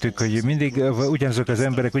átéltük, hogy mindig ugyanazok az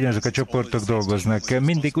emberek, ugyanazok a csoportok dolgoznak,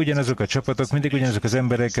 mindig ugyanazok a csapatok, mindig ugyanazok az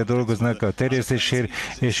emberek dolgoznak a terjesztésért,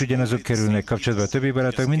 és ugyanazok kerülnek kapcsolatba a többi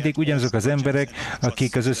barátok, mindig ugyanazok az emberek,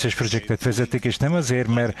 akik az összes projektet vezetik, és nem azért,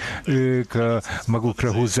 mert ők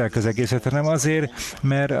magukra húzzák az egészet, hanem azért,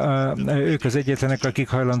 mert ők az egyetlenek, akik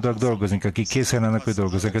hajlandóak dolgozni, akik készen állnak, hogy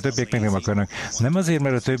dolgoznak, a többiek meg nem akarnak. Nem azért,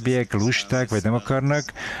 mert a többiek lusták, vagy nem akarnak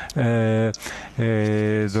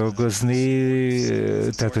dolgozni,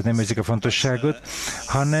 tehát, hogy nem érzik a fontosságot,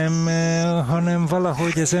 hanem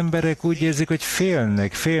valahogy az emberek úgy érzik, hogy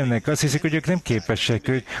félnek, azt hiszik, hogy ők nem képesek,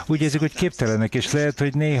 ők úgy érzik, hogy képtelenek, és lehet,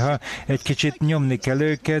 hogy néha egy kicsit nyomni kell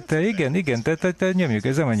őket. Igen, igen, tehát nyomjuk,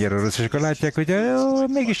 ez nem annyira rossz, és akkor látják, hogy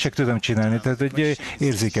mégiscsak tudom csinálni, tehát hogy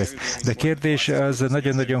érzik ezt. De kérdés az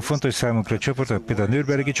nagyon-nagyon fontos számunkra a csoportok, például a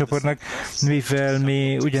Nürnbergi csoportnak, mivel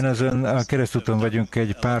mi ugyanazon a keresztúton vagyunk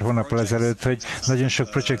egy pár hónappal ezelőtt, hogy nagyon sok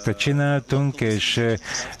projektet csináltunk, és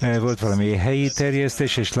volt valami helyi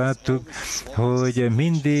terjesztés, és láttuk, hogy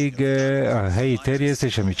mindig a helyi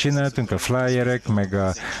terjesztés, amit csináltunk, a flyerek, meg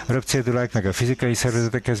a röpcédulák, meg a fizikai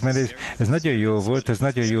szervezetekhez menés, ez nagyon jó volt, ez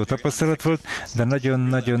nagyon jó tapasztalat volt, de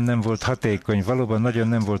nagyon-nagyon nem volt hatékony, valóban nagyon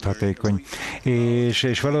nem volt hatékony.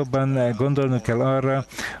 És valóban gondolnunk kell arra,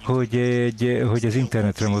 hogy az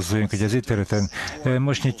internetre mozduljunk, hogy az interneten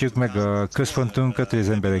most nyitjuk meg a központunkat, hogy az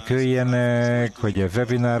emberek jöjjenek, hogy a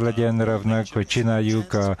webinár legyen ravnak, hogy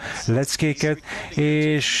csináljuk a leckéket,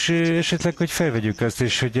 és esetleg, hogy felvegyük azt,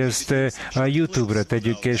 és hogy ezt a YouTube-ra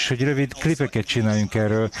tegyük, és hogy rövid klipeket csináljunk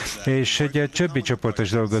erről, és hogy a többi csoportos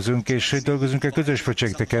dolgozunk, és hogy dolgozunk a közös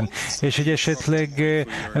projekteken, és hogy esetleg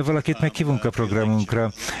valakit meghívunk a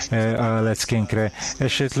programunkra, a leckénkre.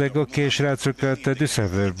 Esetleg srácokat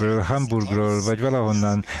Düsseldorfből, Hamburgról, vagy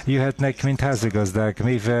valahonnan jöhetnek, mint házigazdák,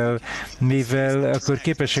 mivel akkor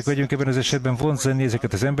képesek vagyunk ebben az esetben vonzani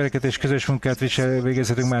ezeket az embereket, és közös munkát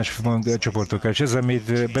végezhetünk más csoportokkal. És ez,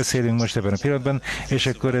 amit beszélünk most ebben a pillanatban, és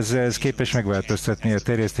akkor ez képes megváltoztatni a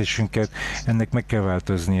terjesztésünket, ennek meg kell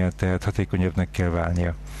változnia, tehát hatékonyabbnak kell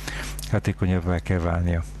válnia. Hatékonyabbá kell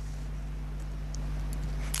válnia.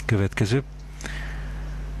 Következő.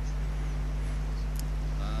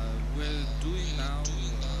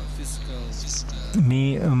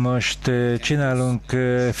 Mi most csinálunk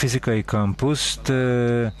fizikai kampuszt,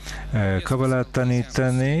 kabalát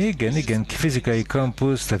tanítani, igen, fizikai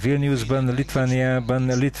kampuszt a Vilniusban,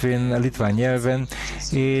 Litvániában, litván nyelven,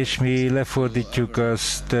 és mi lefordítjuk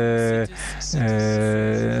azt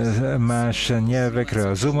más nyelvekre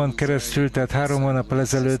a Zoomon keresztül, tehát 3 hónappal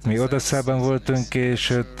ezelőtt mi Odasszában voltunk,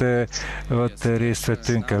 és ott részt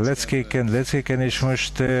vettünk a leckéken, és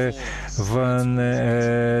most van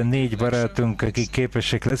 4 barátunk, akik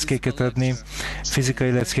képesek leckéket adni,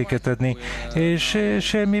 fizikai leckéket adni,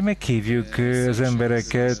 és mi meghívjuk az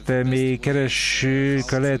embereket, mi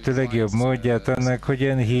keressük a lehető legjobb módját annak,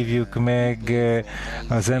 hogyan hívjuk meg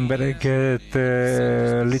az embereket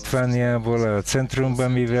Litvániából a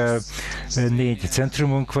centrumban, mivel 4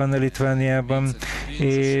 centrumunk van a Litvániában,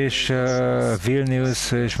 és a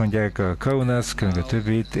Vilnius, és mondják a Kaunas, a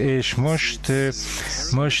többit, és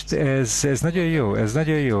most ez nagyon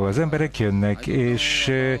jó, az emberek jönnek, és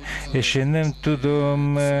én nem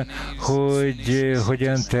tudom, hogy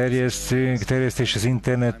hogyan terjesztés az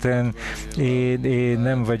interneten, én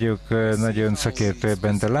nem vagyok nagyon szakértő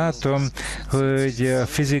ebben, de látom, hogy a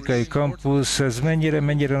fizikai kampusz az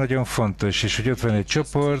mennyire nagyon fontos, és hogy ott van egy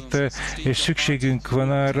csoport, és szükségünk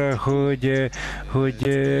van arra, hogy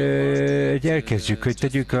elkezdjük, hogy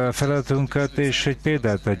tegyük a feladatunkat, és hogy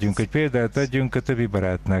példát adjunk a többi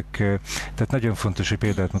barátnak. Tehát nagyon fontos, hogy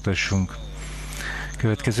példát mutassunk.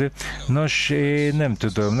 Következő. Nos, én nem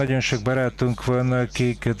tudom, nagyon sok barátunk van,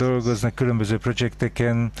 akik dolgoznak különböző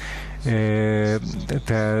projekteken,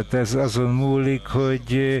 tehát ez azon múlik,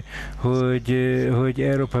 hogy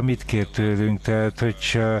Európa mit kér tőlünk, tehát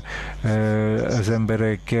hogyha az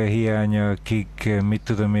emberek hiánya, akik, mit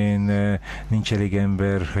tudom én, nincs elég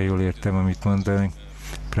ember, ha jól értem, amit mondani.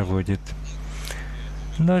 Pravodjit.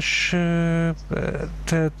 Nos,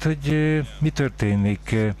 tehát, hogy mi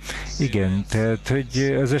történik? Igen, tehát,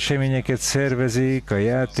 hogy az eseményeket szervezik, a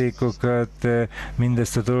játékokat,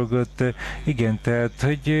 mindezt a dolgot, igen, tehát,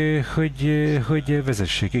 hogy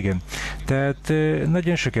vezessék, igen. Tehát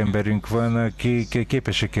nagyon sok emberünk van, akik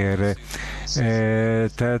képesek erre.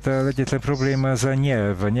 Tehát az egyetlen probléma az a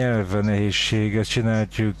nyelv a nehézség, ezt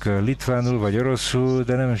csináljuk litvánul vagy oroszul,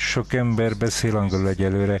 de nem sok ember beszél angolul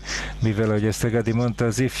egyelőre, mivel, ahogy ezt a Gadi mondta,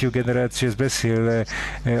 az ifjú generáció az beszél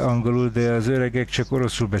angolul, de az öregek csak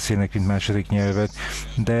oroszul beszélnek, mint második nyelvet.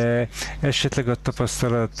 De esetleg a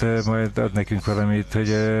tapasztalat majd ad nekünk valamit,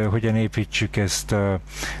 hogy hogyan építsük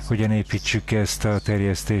ezt a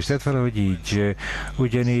terjesztést. Tehát valahogy így,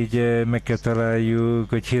 ugyanígy meg kell találjuk,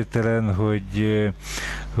 hogy hirtelen, hogy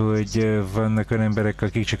vannak olyan emberek,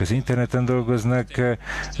 akik csak az interneten dolgoznak,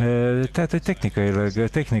 tehát, hogy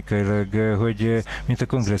technikailag, hogy mint a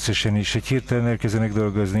kongresszuson is, hogy hirtelen elkezdenek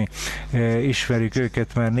dolgozni. Ismerjük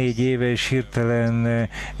őket már 4 éve, és hirtelen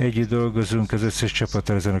együtt dolgozunk az összes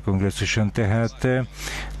csapattal ezen a kongresszuson.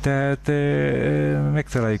 Tehát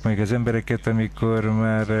megtaláljuk meg az embereket, amikor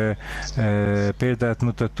már példát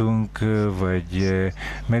mutatunk, vagy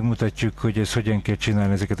megmutatjuk, hogy ez hogyan kell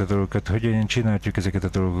csinálni ezeket a dolgokat, hogyan csináljuk ezeket a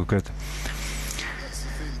dolgokat.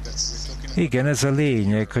 Igen, ez a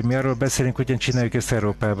lényeg, hogy mi arról beszélünk, hogyan csináljuk ezt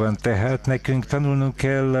Európában. Tehát nekünk tanulnunk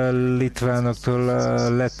kell a litvánoktól,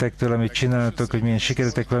 a lettektől, amit csináltok, hogy milyen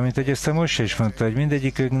sikeretek van, mint hogy ezt a Moshe is mondta, hogy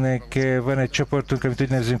mindegyikünknek van egy csoportunk, amit úgy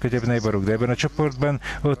nevezünk, hogy Ebnei Baruk. De ebben a csoportban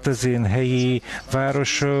ott az én helyi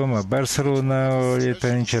városom, a Barcelona, ahol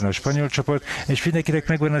éppen nincsen a spanyol csoport, és mindenkinek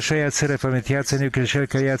megvan a saját szerep, amit játszaniuk, és el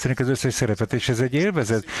kell játszani az összes szerepet. És ez egy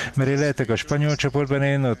élvezet, mert én lehetek a spanyol csoportban,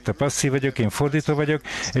 én ott a passzív vagyok, én fordító vagyok,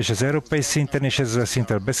 és az európai szinten, és ezzel a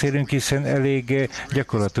szinten beszélünk, hiszen elég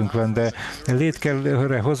gyakorlatunk van, de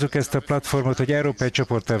létre hozzuk ezt a platformot, hogy európai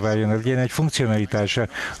csoporttá váljon, legyen egy funkcionalitása,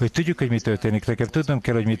 hogy tudjuk, hogy mi történik. Nekem tudnom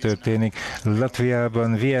kell, hogy mi történik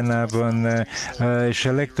Latviában, Viennában, és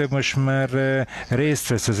a legtöbb most már részt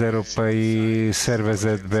vesz az európai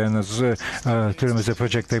szervezetben, a különböző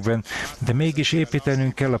projektekben, de mégis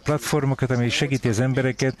építenünk kell a platformokat, ami segíti az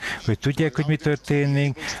embereket, hogy tudják, hogy mi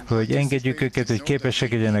történik, hogy engedjük őket, hogy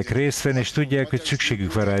képesek legyenek részt venni, és tudják, hogy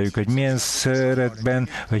szükségük van rájuk, hogy milyen szerepben,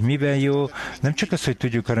 hogy miben jó. Nem csak az, hogy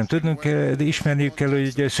tudjuk, hanem tudnunk kell, de ismerniük kell,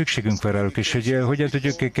 hogy szükségünk van rájuk, és hogy hogyan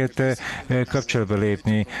tudjuk őket kapcsolatba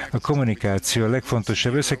lépni. A kommunikáció a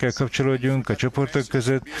legfontosabb. Össze kell kapcsolódjunk a csoportok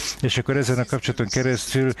között, és akkor ezen a kapcsolaton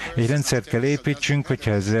keresztül egy rendszert kell építsünk,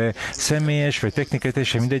 hogyha ez személyes vagy technikai,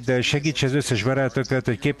 teljesen mindegy, de segítse az összes barátokat,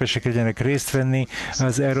 hogy képesek legyenek részt venni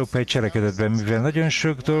az európai cselekedetben, mivel nagyon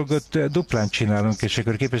sok dolgot duplán csinálunk, és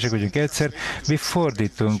akkor képesek vagyunk egyszer, mi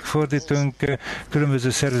fordítunk különböző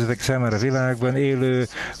szervezetek számára a világban élő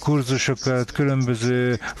kurzusokat,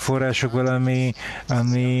 különböző forrásokból, ami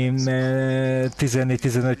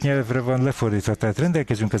 14-15 nyelvre van lefordítva. Tehát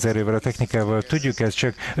rendelkezünk az erővel, a technikával, tudjuk ezt,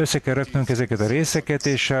 csak össze kell raknunk ezeket a részeket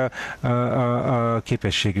és a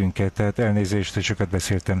képességünket. Tehát elnézést, hogy sokat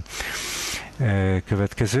beszéltem.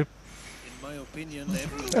 Következő.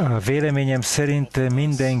 A véleményem szerint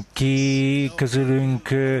mindenki közülünk,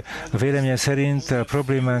 a véleményem szerint a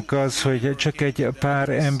problémánk az, hogy csak egy pár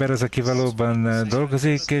ember az, aki valóban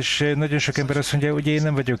dolgozik, és nagyon sok ember azt mondja, hogy én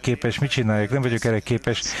nem vagyok képes, mit csináljak, nem vagyok erre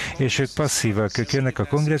képes, és ők passzívak, ők jönnek a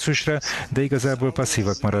kongresszusra, de igazából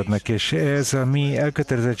passzívak maradnak, és ez a mi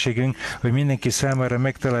elkötelezettségünk, hogy mindenki számára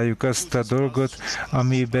megtaláljuk azt a dolgot,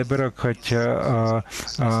 amibe berakhatja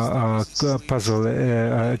a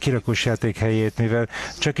puzzle, a kirakós játék helyét, mivel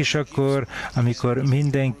csak is akkor, amikor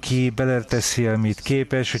mindenki beleteszi, amit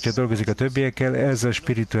képes, hogyha dolgozik a többiekkel, ez a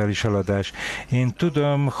spirituális haladás. Én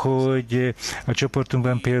tudom, hogy a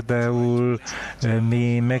csoportunkban például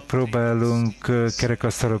mi megpróbálunk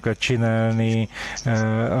kerekasztalokat csinálni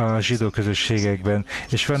a zsidó közösségekben,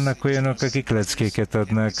 és vannak olyanok, akik leckéket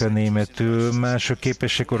adnak a németül, mások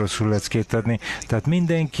képesek oroszul leckét adni. Tehát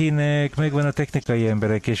mindenkinek megvan a technikai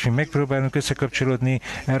emberek, és mi megpróbálunk összekapcsolódni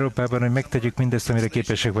Európában, hogy megtegyük mindezt, amire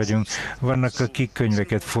képesek vagyunk. Vannak, akik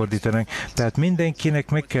könyveket fordítanak. Tehát mindenkinek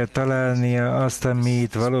meg kell találnia azt,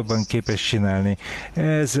 amit valóban képes csinálni.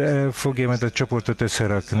 Ez fogja majd a csoportot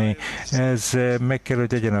összerakni. Ez meg kell,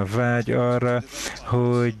 hogy legyen a vágy arra,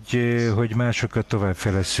 hogy másokat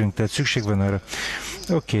továbbfejlesszünk. Tehát szükség van arra.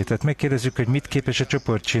 Oké, tehát megkérdezzük, hogy mit képes a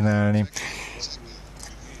csoport csinálni.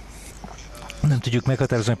 Nem tudjuk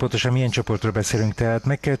meghatározni pontosan, milyen csoportról beszélünk, tehát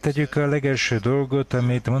meg kell tegyük a legelső dolgot,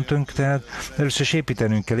 amit mondtunk, tehát először is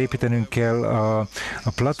építenünk kell a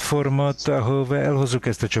platformot, ahova elhozzuk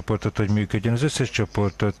ezt a csoportot, hogy működjön, az összes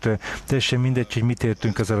csoportot, teljesen mindegy, hogy mit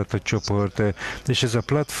értünk az alatt a csoport, és ez a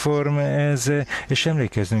platform, és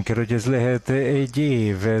emlékeznünk kell, hogy ez lehet egy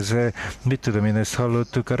év, ez, mit tudom én, ezt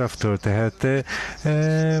hallottuk a RAF-tól, tehát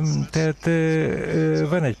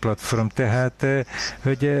van egy platform, tehát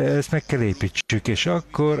hogy ezt meg kell építeni. És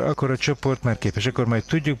akkor a csoport már képes, akkor majd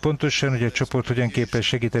tudjuk pontosan, hogy a csoport hogyan képes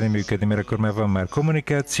segíteni működni, mert akkor már van már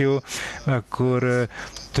kommunikáció, akkor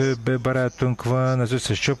több barátunk van az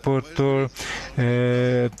összes csoporttól,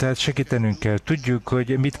 tehát segítenünk kell. Tudjuk,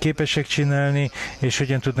 hogy mit képesek csinálni, és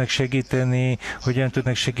hogyan tudnak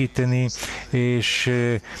segíteni, és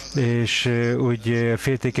úgy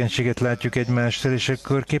féltékenységet látjuk egymástól, és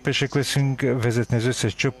akkor képesek leszünk vezetni az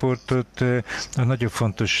összes csoportot a nagyobb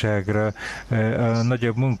fontosságra, a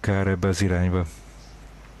nagyobb munkára ebbe az irányba.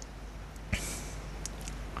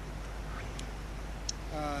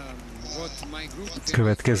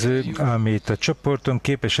 Következő, amit a csoportom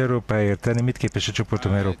képes Európáért tenni, mit képes a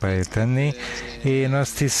csoportom Európáért tenni? Én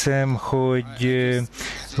azt hiszem, hogy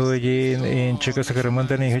én csak azt akarom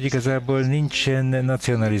mondani, hogy igazából nincsen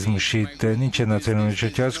nacionalizmus itt, nincsen nacionalizmus.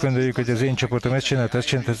 Hogyha azt gondoljuk, hogy az én csoportom ezt csinált,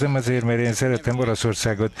 ez nem azért, mert én szeretem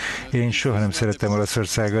Olaszországot, én soha nem szerettem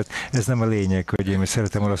Olaszországot, ez nem a lényeg, hogy én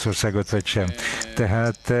szeretem Olaszországot vagy sem.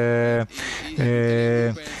 Tehát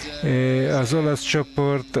az olasz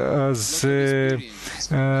csoport az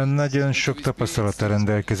nagyon sok tapasztalattal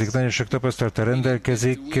rendelkezik. Nagyon sok tapasztalattal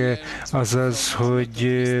rendelkezik, azaz,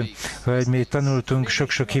 hogy mi tanultunk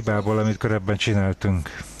sok-sok hibából, amit korábban csináltunk.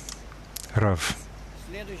 Rav.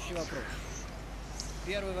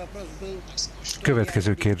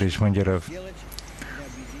 Következő kérdés, mondja Rav.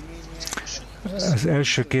 Az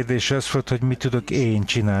első kérdés az volt, hogy mit tudok én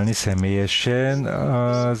csinálni személyesen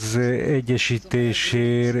az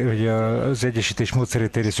egyesítésért, hogy az egyesítés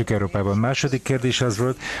módszerét terjesszük Európában. Második kérdés az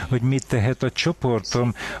volt, hogy mit tehet a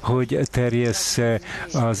csoportom, hogy terjessze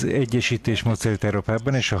az egyesítés módszerét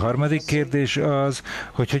Európában, és a harmadik kérdés az,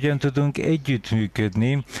 hogy hogyan tudunk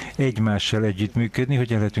együttműködni, egymással együttműködni,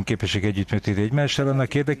 hogyan lehetünk képesek együttműködni egymással,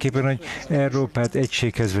 annak érdekében, hogy Európát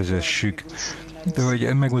egységhez vezessük. De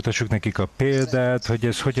hogy megmutassuk nekik a példát, hogy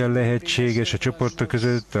ez hogyan lehetséges a csoportok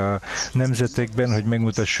között, a nemzetekben, hogy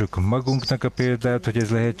megmutassuk magunknak a példát, hogy ez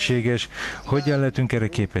lehetséges, hogyan lehetünk erre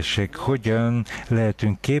képesek, hogyan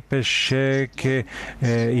lehetünk képesek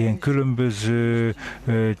ilyen különböző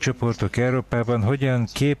csoportok Európában, hogyan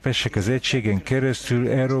képesek az egységen keresztül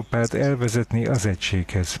Európát elvezetni az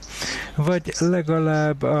egységhez. Vagy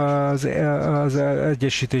legalább az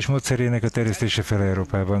egyesítés módszerének a terjesztése fel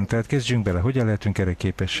Európában. Tehát kezdjünk bele, hogyan lehetünk erre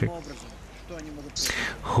képesek?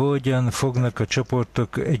 Hogyan fognak a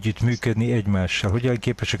csoportok együttműködni egymással? Hogyan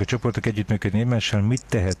képesek a csoportok együttműködni egymással? Mit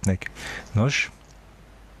tehetnek? Nos?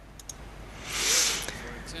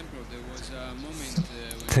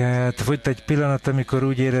 Tehát volt egy pillanat, amikor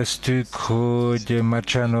úgy éreztük, hogy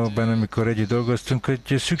Marcianóban, amikor együtt dolgoztunk, hogy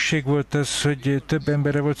szükség volt az, hogy több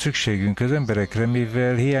emberre volt szükségünk az emberekre,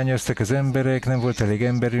 mivel hiányoztak az emberek, nem volt elég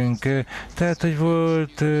emberünk, tehát, hogy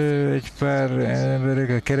volt egy pár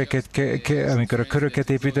emberek, amikor a köröket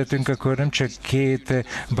építettünk, akkor nem csak két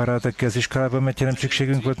barát, aki az iskolában megy, hanem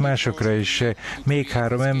szükségünk volt másokra is, még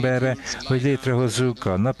 3 emberre, hogy létrehozzuk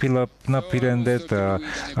a napirendet,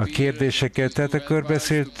 a kérdéseket, tehát akkor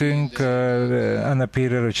beszéltünk Anna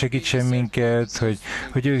Pirrel, hogy segítsen minket,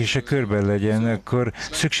 hogy ő is a körben legyen, akkor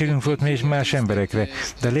szükségünk volt még más emberekre.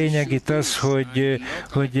 De a lényeg itt az, hogy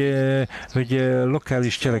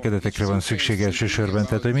lokális cselekedetekre van szükség elsősorban.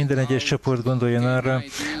 Tehát, hogy minden egyes csoport gondoljon arra,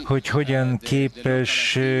 hogy hogyan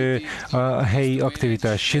képes a helyi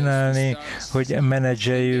aktivitást csinálni, hogy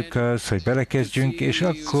menedzseljük azt, hogy belekezdjünk, és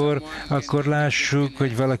akkor lássuk,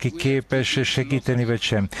 hogy valaki képes segíteni, vagy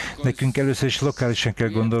sem. Nekünk először is lokálisan kell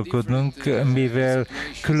gondolkodnunk, mivel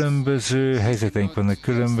különböző helyzeteink vannak,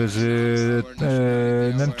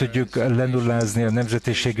 nem tudjuk lenullázni a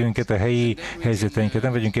nemzetiségünket, a helyi helyzeteinket,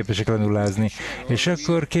 nem vagyunk képesek lenullázni. És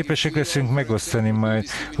akkor képesek leszünk megosztani majd,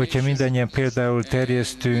 hogyha mindannyian például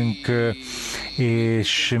terjesztünk,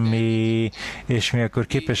 és mi akkor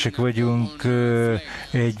képesek vagyunk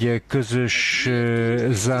egy közös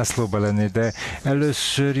zászlóba lenni, de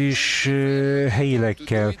először is helyileg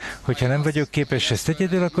kell. Hogyha nem vagyok képes ezt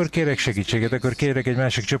egyedül, akkor kérek segítséget, akkor kérek egy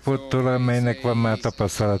másik csoporttól, amelynek van már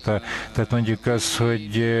tapasztalata. Tehát mondjuk az,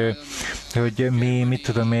 hogy mi, mit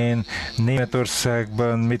tudom én,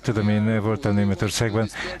 Németországban, voltam Németországban,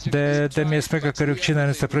 de mi ezt meg akarjuk csinálni,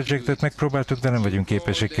 ezt a projektet megpróbáltuk, de nem vagyunk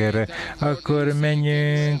képesek erre. Akkor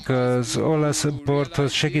menjünk az olasz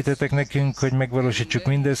porthoz, segítetek nekünk, hogy megvalósítsuk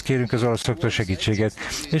mindezt, kérünk az olaszoktól segítséget.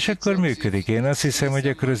 És akkor működik. Én azt hiszem, hogy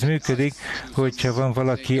akkor ez működik, hogyha van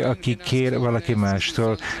valaki, aki kér valaki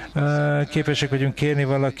mástól. Képesek vagyunk kérni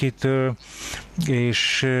valakitől,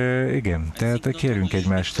 és igen, tehát kérünk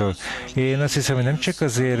egymástól. Én azt hiszem, hogy nem csak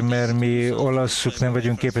azért, mert mi olaszok nem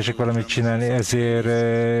vagyunk képesek valamit csinálni, ezért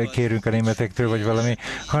kérünk a németektől, vagy valami,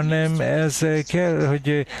 hanem ez kell,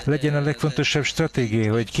 hogy legyen a legfontosabb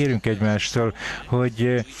stratégia, hogy kérünk egymástól,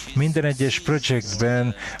 hogy minden egyes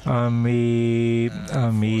projektben,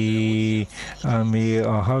 ami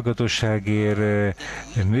a hallgatóságért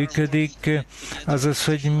működik, azaz,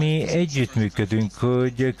 hogy mi együttműködünk,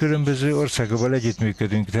 hogy különböző országokban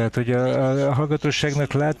együttműködünk. Tehát, hogy a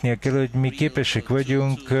hallgatóságnak látnia kell, hogy mi képesek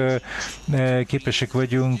vagyunk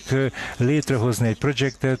létrehozni egy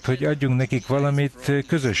projektet, hogy adjunk nekik valamit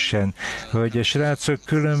közösen, hogy a srácok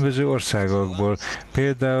különböző országokból.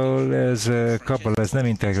 Például ez nem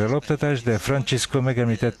integrál oktatás, de Francesco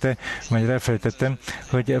megemlítette, majd ráfelejtettem,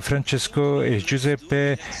 hogy Francesco és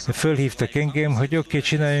Giuseppe fölhívtak engem, hogy oké,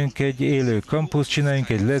 csináljunk egy élő kampuszt, csináljunk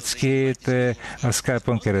egy leckét a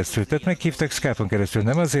Skype-on keresztül. Tehát meghívtak Skype-on keresztül.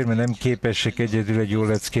 Nem azért, mert nem képesek egyedül egy jó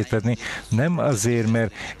leckét adni, nem azért,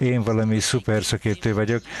 mert én valami szuper szakértő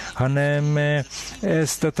vagyok, hanem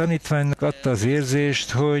ezt a tanítványnak adta az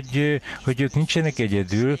érzést, hogy ők nincsenek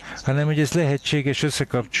egyedül, hanem hogy ez lehetséges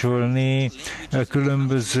összekapcsolni a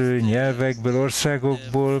különböző nyelvekből,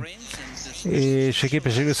 országokból, és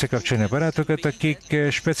képesek összekapcsolni a barátokat, akik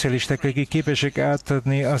specialisták, akik képesek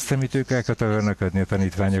átadni azt, amit ők el akarnak adni a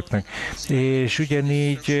tanítványoknak. És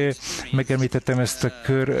ugyanígy megemlítettem ezt a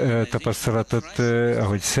kör tapasztalatot,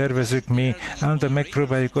 ahogy szervezünk mi, állandóan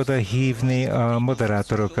megpróbáljuk oda hívni a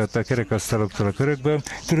moderátorokat a kerekasztaloktól a körökből,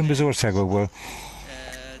 különböző országokból.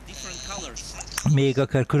 Még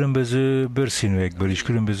akár különböző bőrszínűekből is,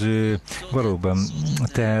 különböző valóban.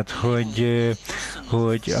 Tehát,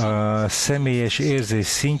 hogy a személyes érzés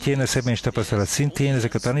szintjén, a személyes tapasztalat szintjén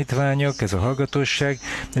ezek a tanítványok, ez a hallgatóság,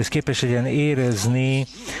 ez képes legyen érezni,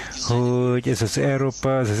 hogy ez az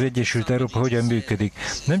Európa, ez az Egyesült Európa hogyan működik.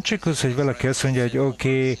 Nem csak az, hogy valaki azt mondja, hogy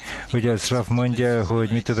oké, hogy az Raf mondja,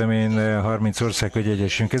 hogy mit tudom én, 30 ország, hogy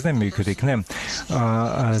egyesünk, ez nem működik, nem.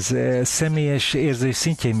 Az személyes érzés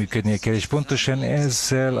szintjén működnie kell, és pontosan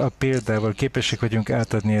ezzel a példával képesek vagyunk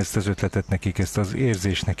átadni ezt az ötletet nekik, ezt az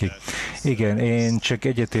érzést nekik. Igen, én csak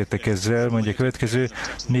egyetértek ezzel, mondja a következő,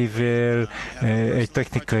 mivel egy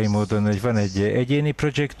technikai módon, hogy van egy egyéni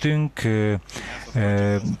projektünk,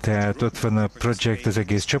 tehát ott van a projekt az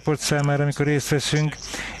egész csoport számára, amikor részt veszünk,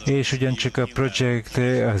 és ugyancsak a projekt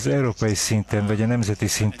az európai szinten, vagy a nemzeti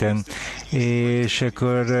szinten, és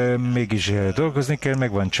akkor mégis dolgozni kell,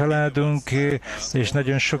 meg van családunk, és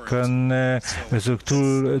nagyon sokan azok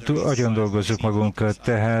túl agyon dolgozzuk magunkat,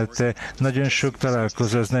 tehát nagyon sok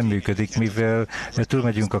találkozó az nem működik, mivel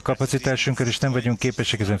túlmegyünk a kapacitásunkkal, és nem vagyunk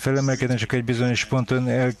képesek ezen felemelkedni, csak egy bizonyos ponton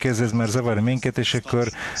elkezd ez már zavarni minket, és akkor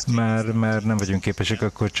már nem vagyunk képesek,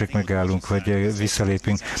 akkor csak megállunk, vagy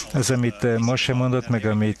visszalépünk. Az, amit most sem mondott, meg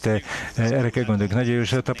amit erre kell gondolni, nagyon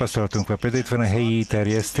jó tapasztalatunk van. Például itt van a helyi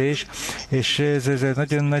terjesztés, és ez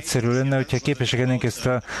nagyon nagyszerű lenne, hogyha képesek lennénk ezt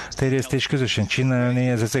a terjesztést közösen csinálni,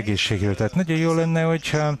 ez az egészségről. Tehát nagyon jó lenne,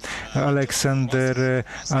 hogyha Alexander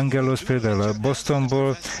Angelos például a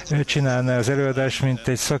Bostonból csinálná az előadást, mint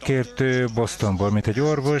egy szakértő Bostonból, mint egy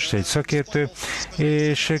orvos, egy szakértő,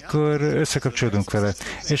 és akkor összekapcsolódunk vele.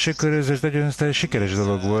 És akkor ez nagyon sikeres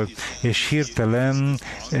dolog volt, és hirtelen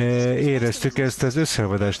éreztük ezt az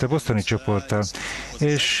összeolvadást a bosztoni csoporttal.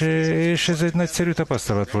 És ez egy nagyszerű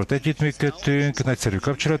tapasztalat volt. Együttműködtünk, nagyszerű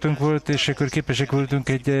kapcsolatunk volt, és akkor képesek voltunk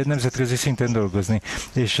egy nemzetközi szinten dolgozni.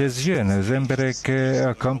 És ez jön, az emberek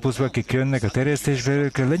a kampuszba, akik jönnek a terjesztésbe,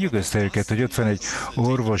 ők lenyugosztja őket, hogy ott van egy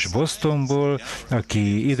orvos Bostonból,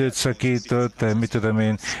 aki időt szakított, mit tudom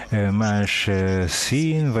én, más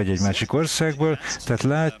szín, vagy egy másik országból. Tehát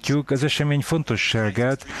látjuk az esemény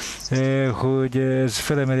fontosságát, hogy ez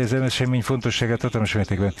felemeli az esemény fontosságát hatalmas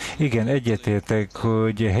mértékben. Igen, egyetértek,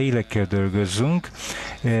 hogy helyileg kell dolgozzunk,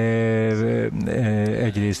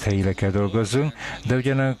 egyrészt helyileg kell dolgozzunk, de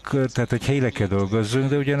ugyanakkor, tehát hogy helyileg kell dolgozzunk,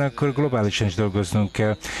 de ugyanakkor globálisan is dolgoznunk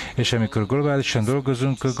kell. És amikor globálisan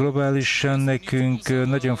dolgozunk, globálisan nekünk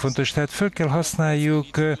nagyon fontos, tehát föl kell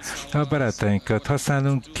használjuk a barátainkat,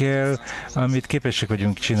 használnunk kell, amit képesek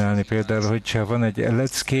vagyunk csinálni. Például, hogyha van egy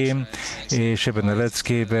leckém, és ebben a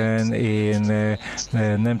leckében én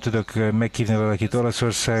nem tudok meghívni valakit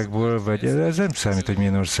Olaszországból, vagy ez nem számít, hogy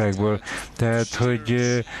milyen országból. Tehát,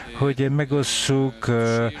 hogy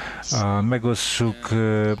megosszuk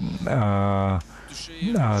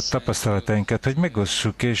a tapasztalatainkat, hogy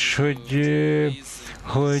megosszuk, és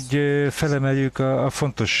hogy felemeljük a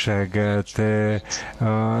fontosságát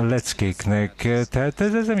a leckéknek. Tehát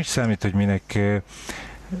ez nem is számít, hogy minek,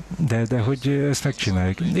 de hogy ezt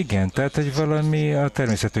megcsináljuk. Igen, tehát hogy valami a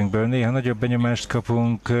természetünkből. Néha nagyobb benyomást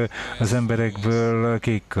kapunk az emberekből,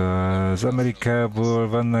 akik az Amerikából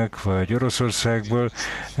vannak, vagy Oroszországból,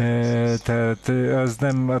 tehát az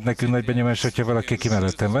nem ad nekünk nagy benyomást, hogyha valaki ki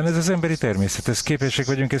mellettem van. Ez az emberi természet, ezt képesek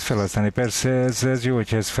vagyunk ezt felhasználni. Persze ez jó,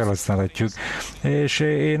 hogyha ezt felhasználhatjuk. És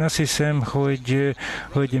én azt hiszem,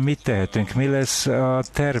 hogy mit tehetünk, mi lesz a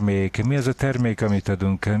termék, mi az a termék, amit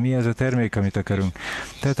adunk, mi az a termék, amit akarunk.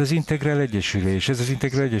 Tehát az integrál egyesülés, ez az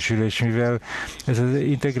integrál egyesülés, mivel ez az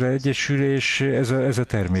integrál egyesülés, ez a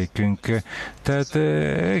termékünk. Tehát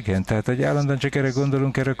igen, tehát hogy állandóan csak erre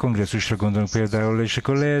gondolunk, erre a kongresszusra gondolunk például, és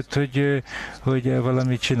akkor lehet, hogy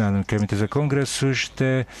valamit csinálnunk kell, mint ez a kongresszus,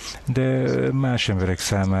 de más emberek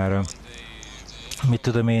számára. Mit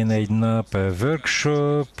tudom én, egy nap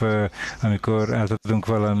workshop, amikor átadunk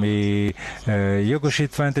valami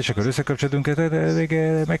jogosítványt, és akkor összekapcsolódunk,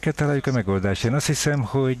 meg kell találjuk a megoldást. Én azt hiszem,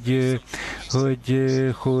 hogy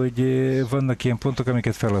vannak ilyen pontok,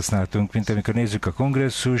 amiket felhasználtunk, mint amikor nézzük a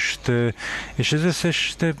kongresszust, és az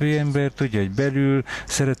összes többi ember tudja, hogy belül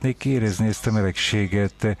szeretnék érezni ezt a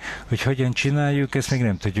melegséget, hogy hogyan csináljuk, ezt még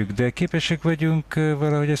nem tudjuk, de képesek vagyunk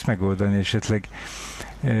valahogy ezt megoldani esetleg.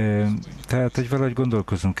 Tehát, hogy valahogy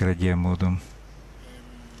gondolkozunk el egy ilyen módon.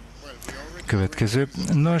 Következő.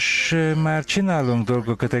 Nos, már csinálunk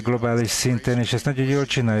dolgokat egy globális szinten, és ezt nagyon jól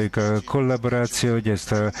csináljuk. A kollaboráció, hogy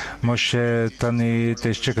ezt a Moshe tanít,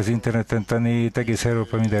 és csak az interneten tanít, egész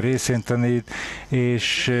Európa minden részén tanít,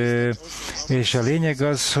 és a lényeg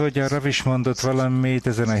az, hogy a Rav is mondott valamit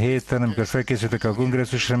ezen a héten, amikor felkészültek a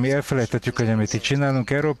kongresszusra, mi elfelejtettük, hogy amit itt csinálunk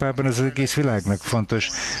Európában, az egész világnak fontos.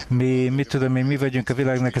 Mi vagyunk a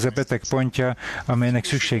világnak ez a beteg pontja, amelynek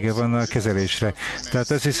szüksége van a kezelésre.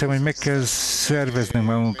 Tehát azt hiszem, hogy meg kell szerveznünk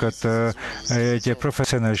magunkat egy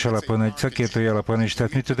professzionális alapon, egy szakértői alapon is,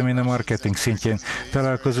 tehát én a marketing szintjén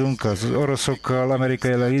találkozunk az oroszokkal,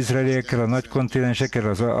 amerikaiakkal, izraeliekkel, a nagy kontinensekkel,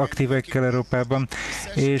 az aktívekkel Európában,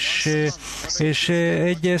 és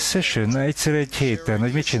egy session, egyszer egy héten,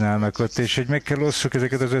 hogy mit csinálnak ott, és hogy meg kell osszuk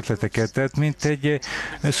ezeket az ötleteket, tehát mint egy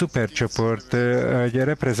szupercsoport, egy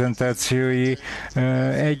reprezentációi,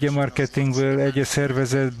 egy a marketingből, egy a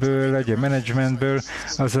szervezetből, egy a menedzsmentből,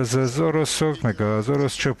 azaz az oroszok, meg az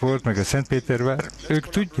orosz csoport, meg a Szentpétervár, ők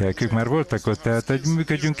tudják, ők már voltak ott, tehát hogy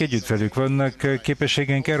működjünk együtt velük. Vannak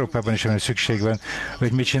képességeink Európában is, amire szükség van,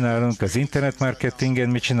 hogy mit csinálunk az internetmarketingen,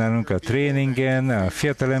 mit csinálunk a tréningen, a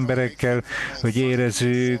fiatal emberekkel, hogy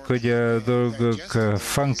érezzük, hogy a dolgok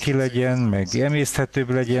funky legyen, meg emészthetőbb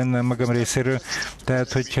legyen a magam részéről.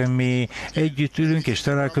 Tehát, hogyha mi együtt ülünk és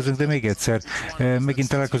találkozunk, de még egyszer, megint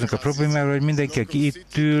találkozunk a problémával, hogy mindenki, aki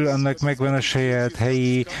itt ül, annak megvan a saját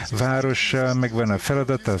helyi városa, megvan a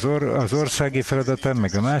feladata, az országi feladata,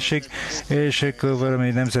 meg a másik, és akkor valami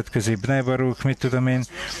nemzetközi bneibaruk, mit tudom én.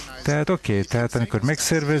 Tehát oké, tehát amikor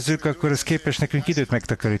megszervezzük, akkor ez képes nekünk időt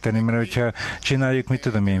megtakarítani, mert hogyha csináljuk, mit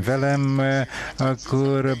tudom én velem,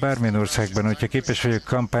 akkor bármilyen országban, hogyha képes vagyok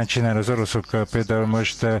kampányt csinálni az oroszokkal, például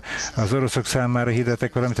most az oroszok számára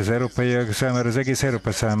hirdetek valamit, az európaiak számára, az egész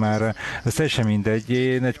Európa számára, ez teljesen mindegy.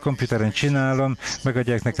 Én egy komputeren csinálom,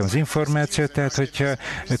 megadják nekem az információt, tehát hogyha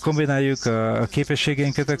kombináljuk a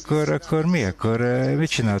képességeinket, akkor mit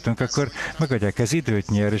csináltunk? Akkor megadják, ez időt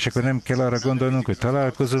nyer, és akkor nem kell arra gondolnunk, hogy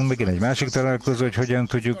találkozunk, megint egy másik találkozó, hogy hogyan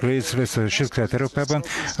tudjuk részt a Sürklet Európában,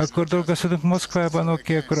 akkor dolgozhatunk Moszkvában,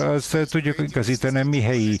 oké, akkor azt tudjuk igazítani a mi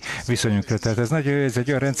helyi viszonyunkra. Tehát ez egy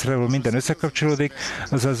olyan rendszer, ahol minden összekapcsolódik,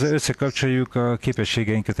 azaz összekapcsoljuk a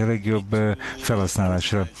képességeinket a legjobb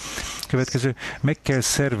felhasználásra. Következő, meg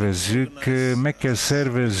kell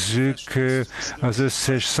szervezzük az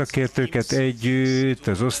összes szakértőket együtt,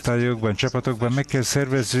 az osztályokban, csapatokban, meg kell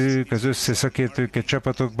szervezzük az összes szakértőket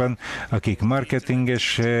csapatokban, akik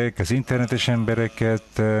marketingesek, az internetes embereket,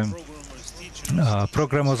 a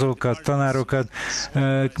programozókat, tanárokat,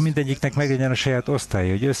 mindegyiknek meglegyen a saját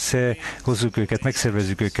osztálya, hogy összehozzuk őket,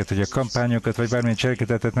 megszervezzük őket, hogy a kampányokat, vagy bármilyen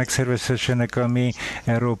cselekedetet megszervezhessenek, ami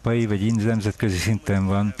európai vagy nemzetközi szinten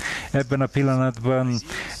van. Ebben a pillanatban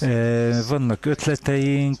vannak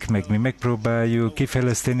ötleteink, meg mi megpróbáljuk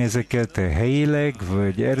kifejleszteni ezeket helyileg,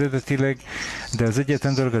 vagy eredetileg, de az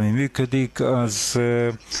egyetlen dolog, ami működik, az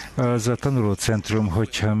a tanulócentrum,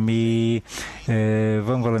 hogyha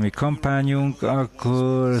van valami kampányunk,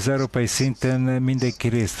 akkor az európai szinten mindenki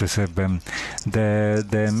részt vesz ebben,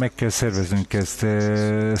 de meg kell szerveznünk ezt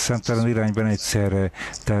számtalan irányban egyszerre,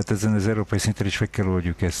 tehát ezen az európai szinten is meg kell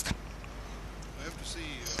oldjuk ezt.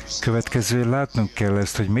 Következő, látnunk kell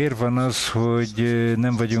ezt, hogy miért van az, hogy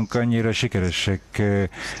nem vagyunk annyira sikeresek.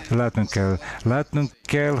 Látnunk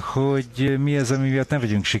kell, hogy mi az, ami miatt nem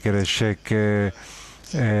vagyunk sikeresek.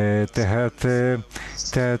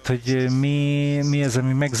 Tehát, hogy mi az,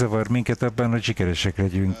 ami megzavar minket abban, hogy sikeresek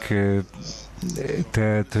legyünk.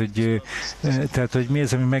 Tehát, hogy mi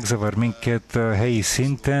az, ami megzavar minket a helyi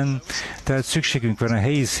szinten. Tehát szükségünk van a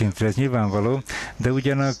helyi szintre, ez nyilvánvaló, de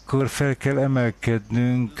ugyanakkor fel kell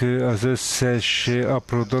emelkednünk az összes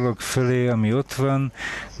apró dolog fölé, ami ott van.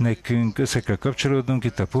 Nekünk össze kell kapcsolódnunk,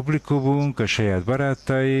 itt a publikumunk, a saját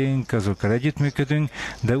barátaink, azokkal együttműködünk,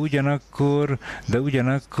 de ugyanakkor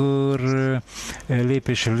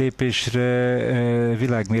lépésről lépésre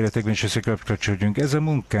világméretekben is össze kell kapcsolódjunk. Ez a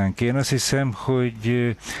munkánk. Én azt hiszem,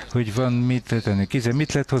 hogy van mit tenni.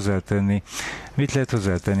 Mit lehet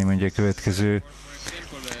hozzátenni? Mondja a következő.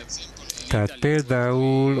 Tehát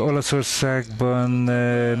például Olaszországban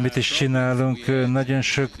mit is csinálunk, nagyon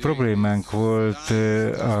sok problémánk volt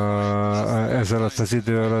ez alatt az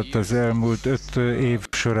idő alatt, az elmúlt 5 év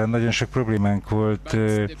során nagyon sok problémánk volt,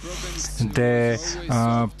 de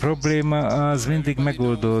a probléma az mindig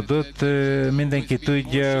megoldódott, mindenki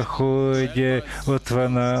tudja, hogy ott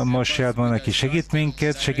van a Mosjádban, aki segít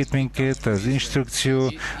minket, az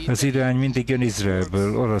instrukció, az irány mindig jön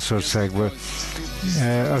Izraelből, Olaszországból.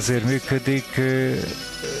 Azért működik,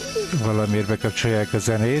 valamiért bekapcsolják a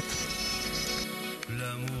zenét.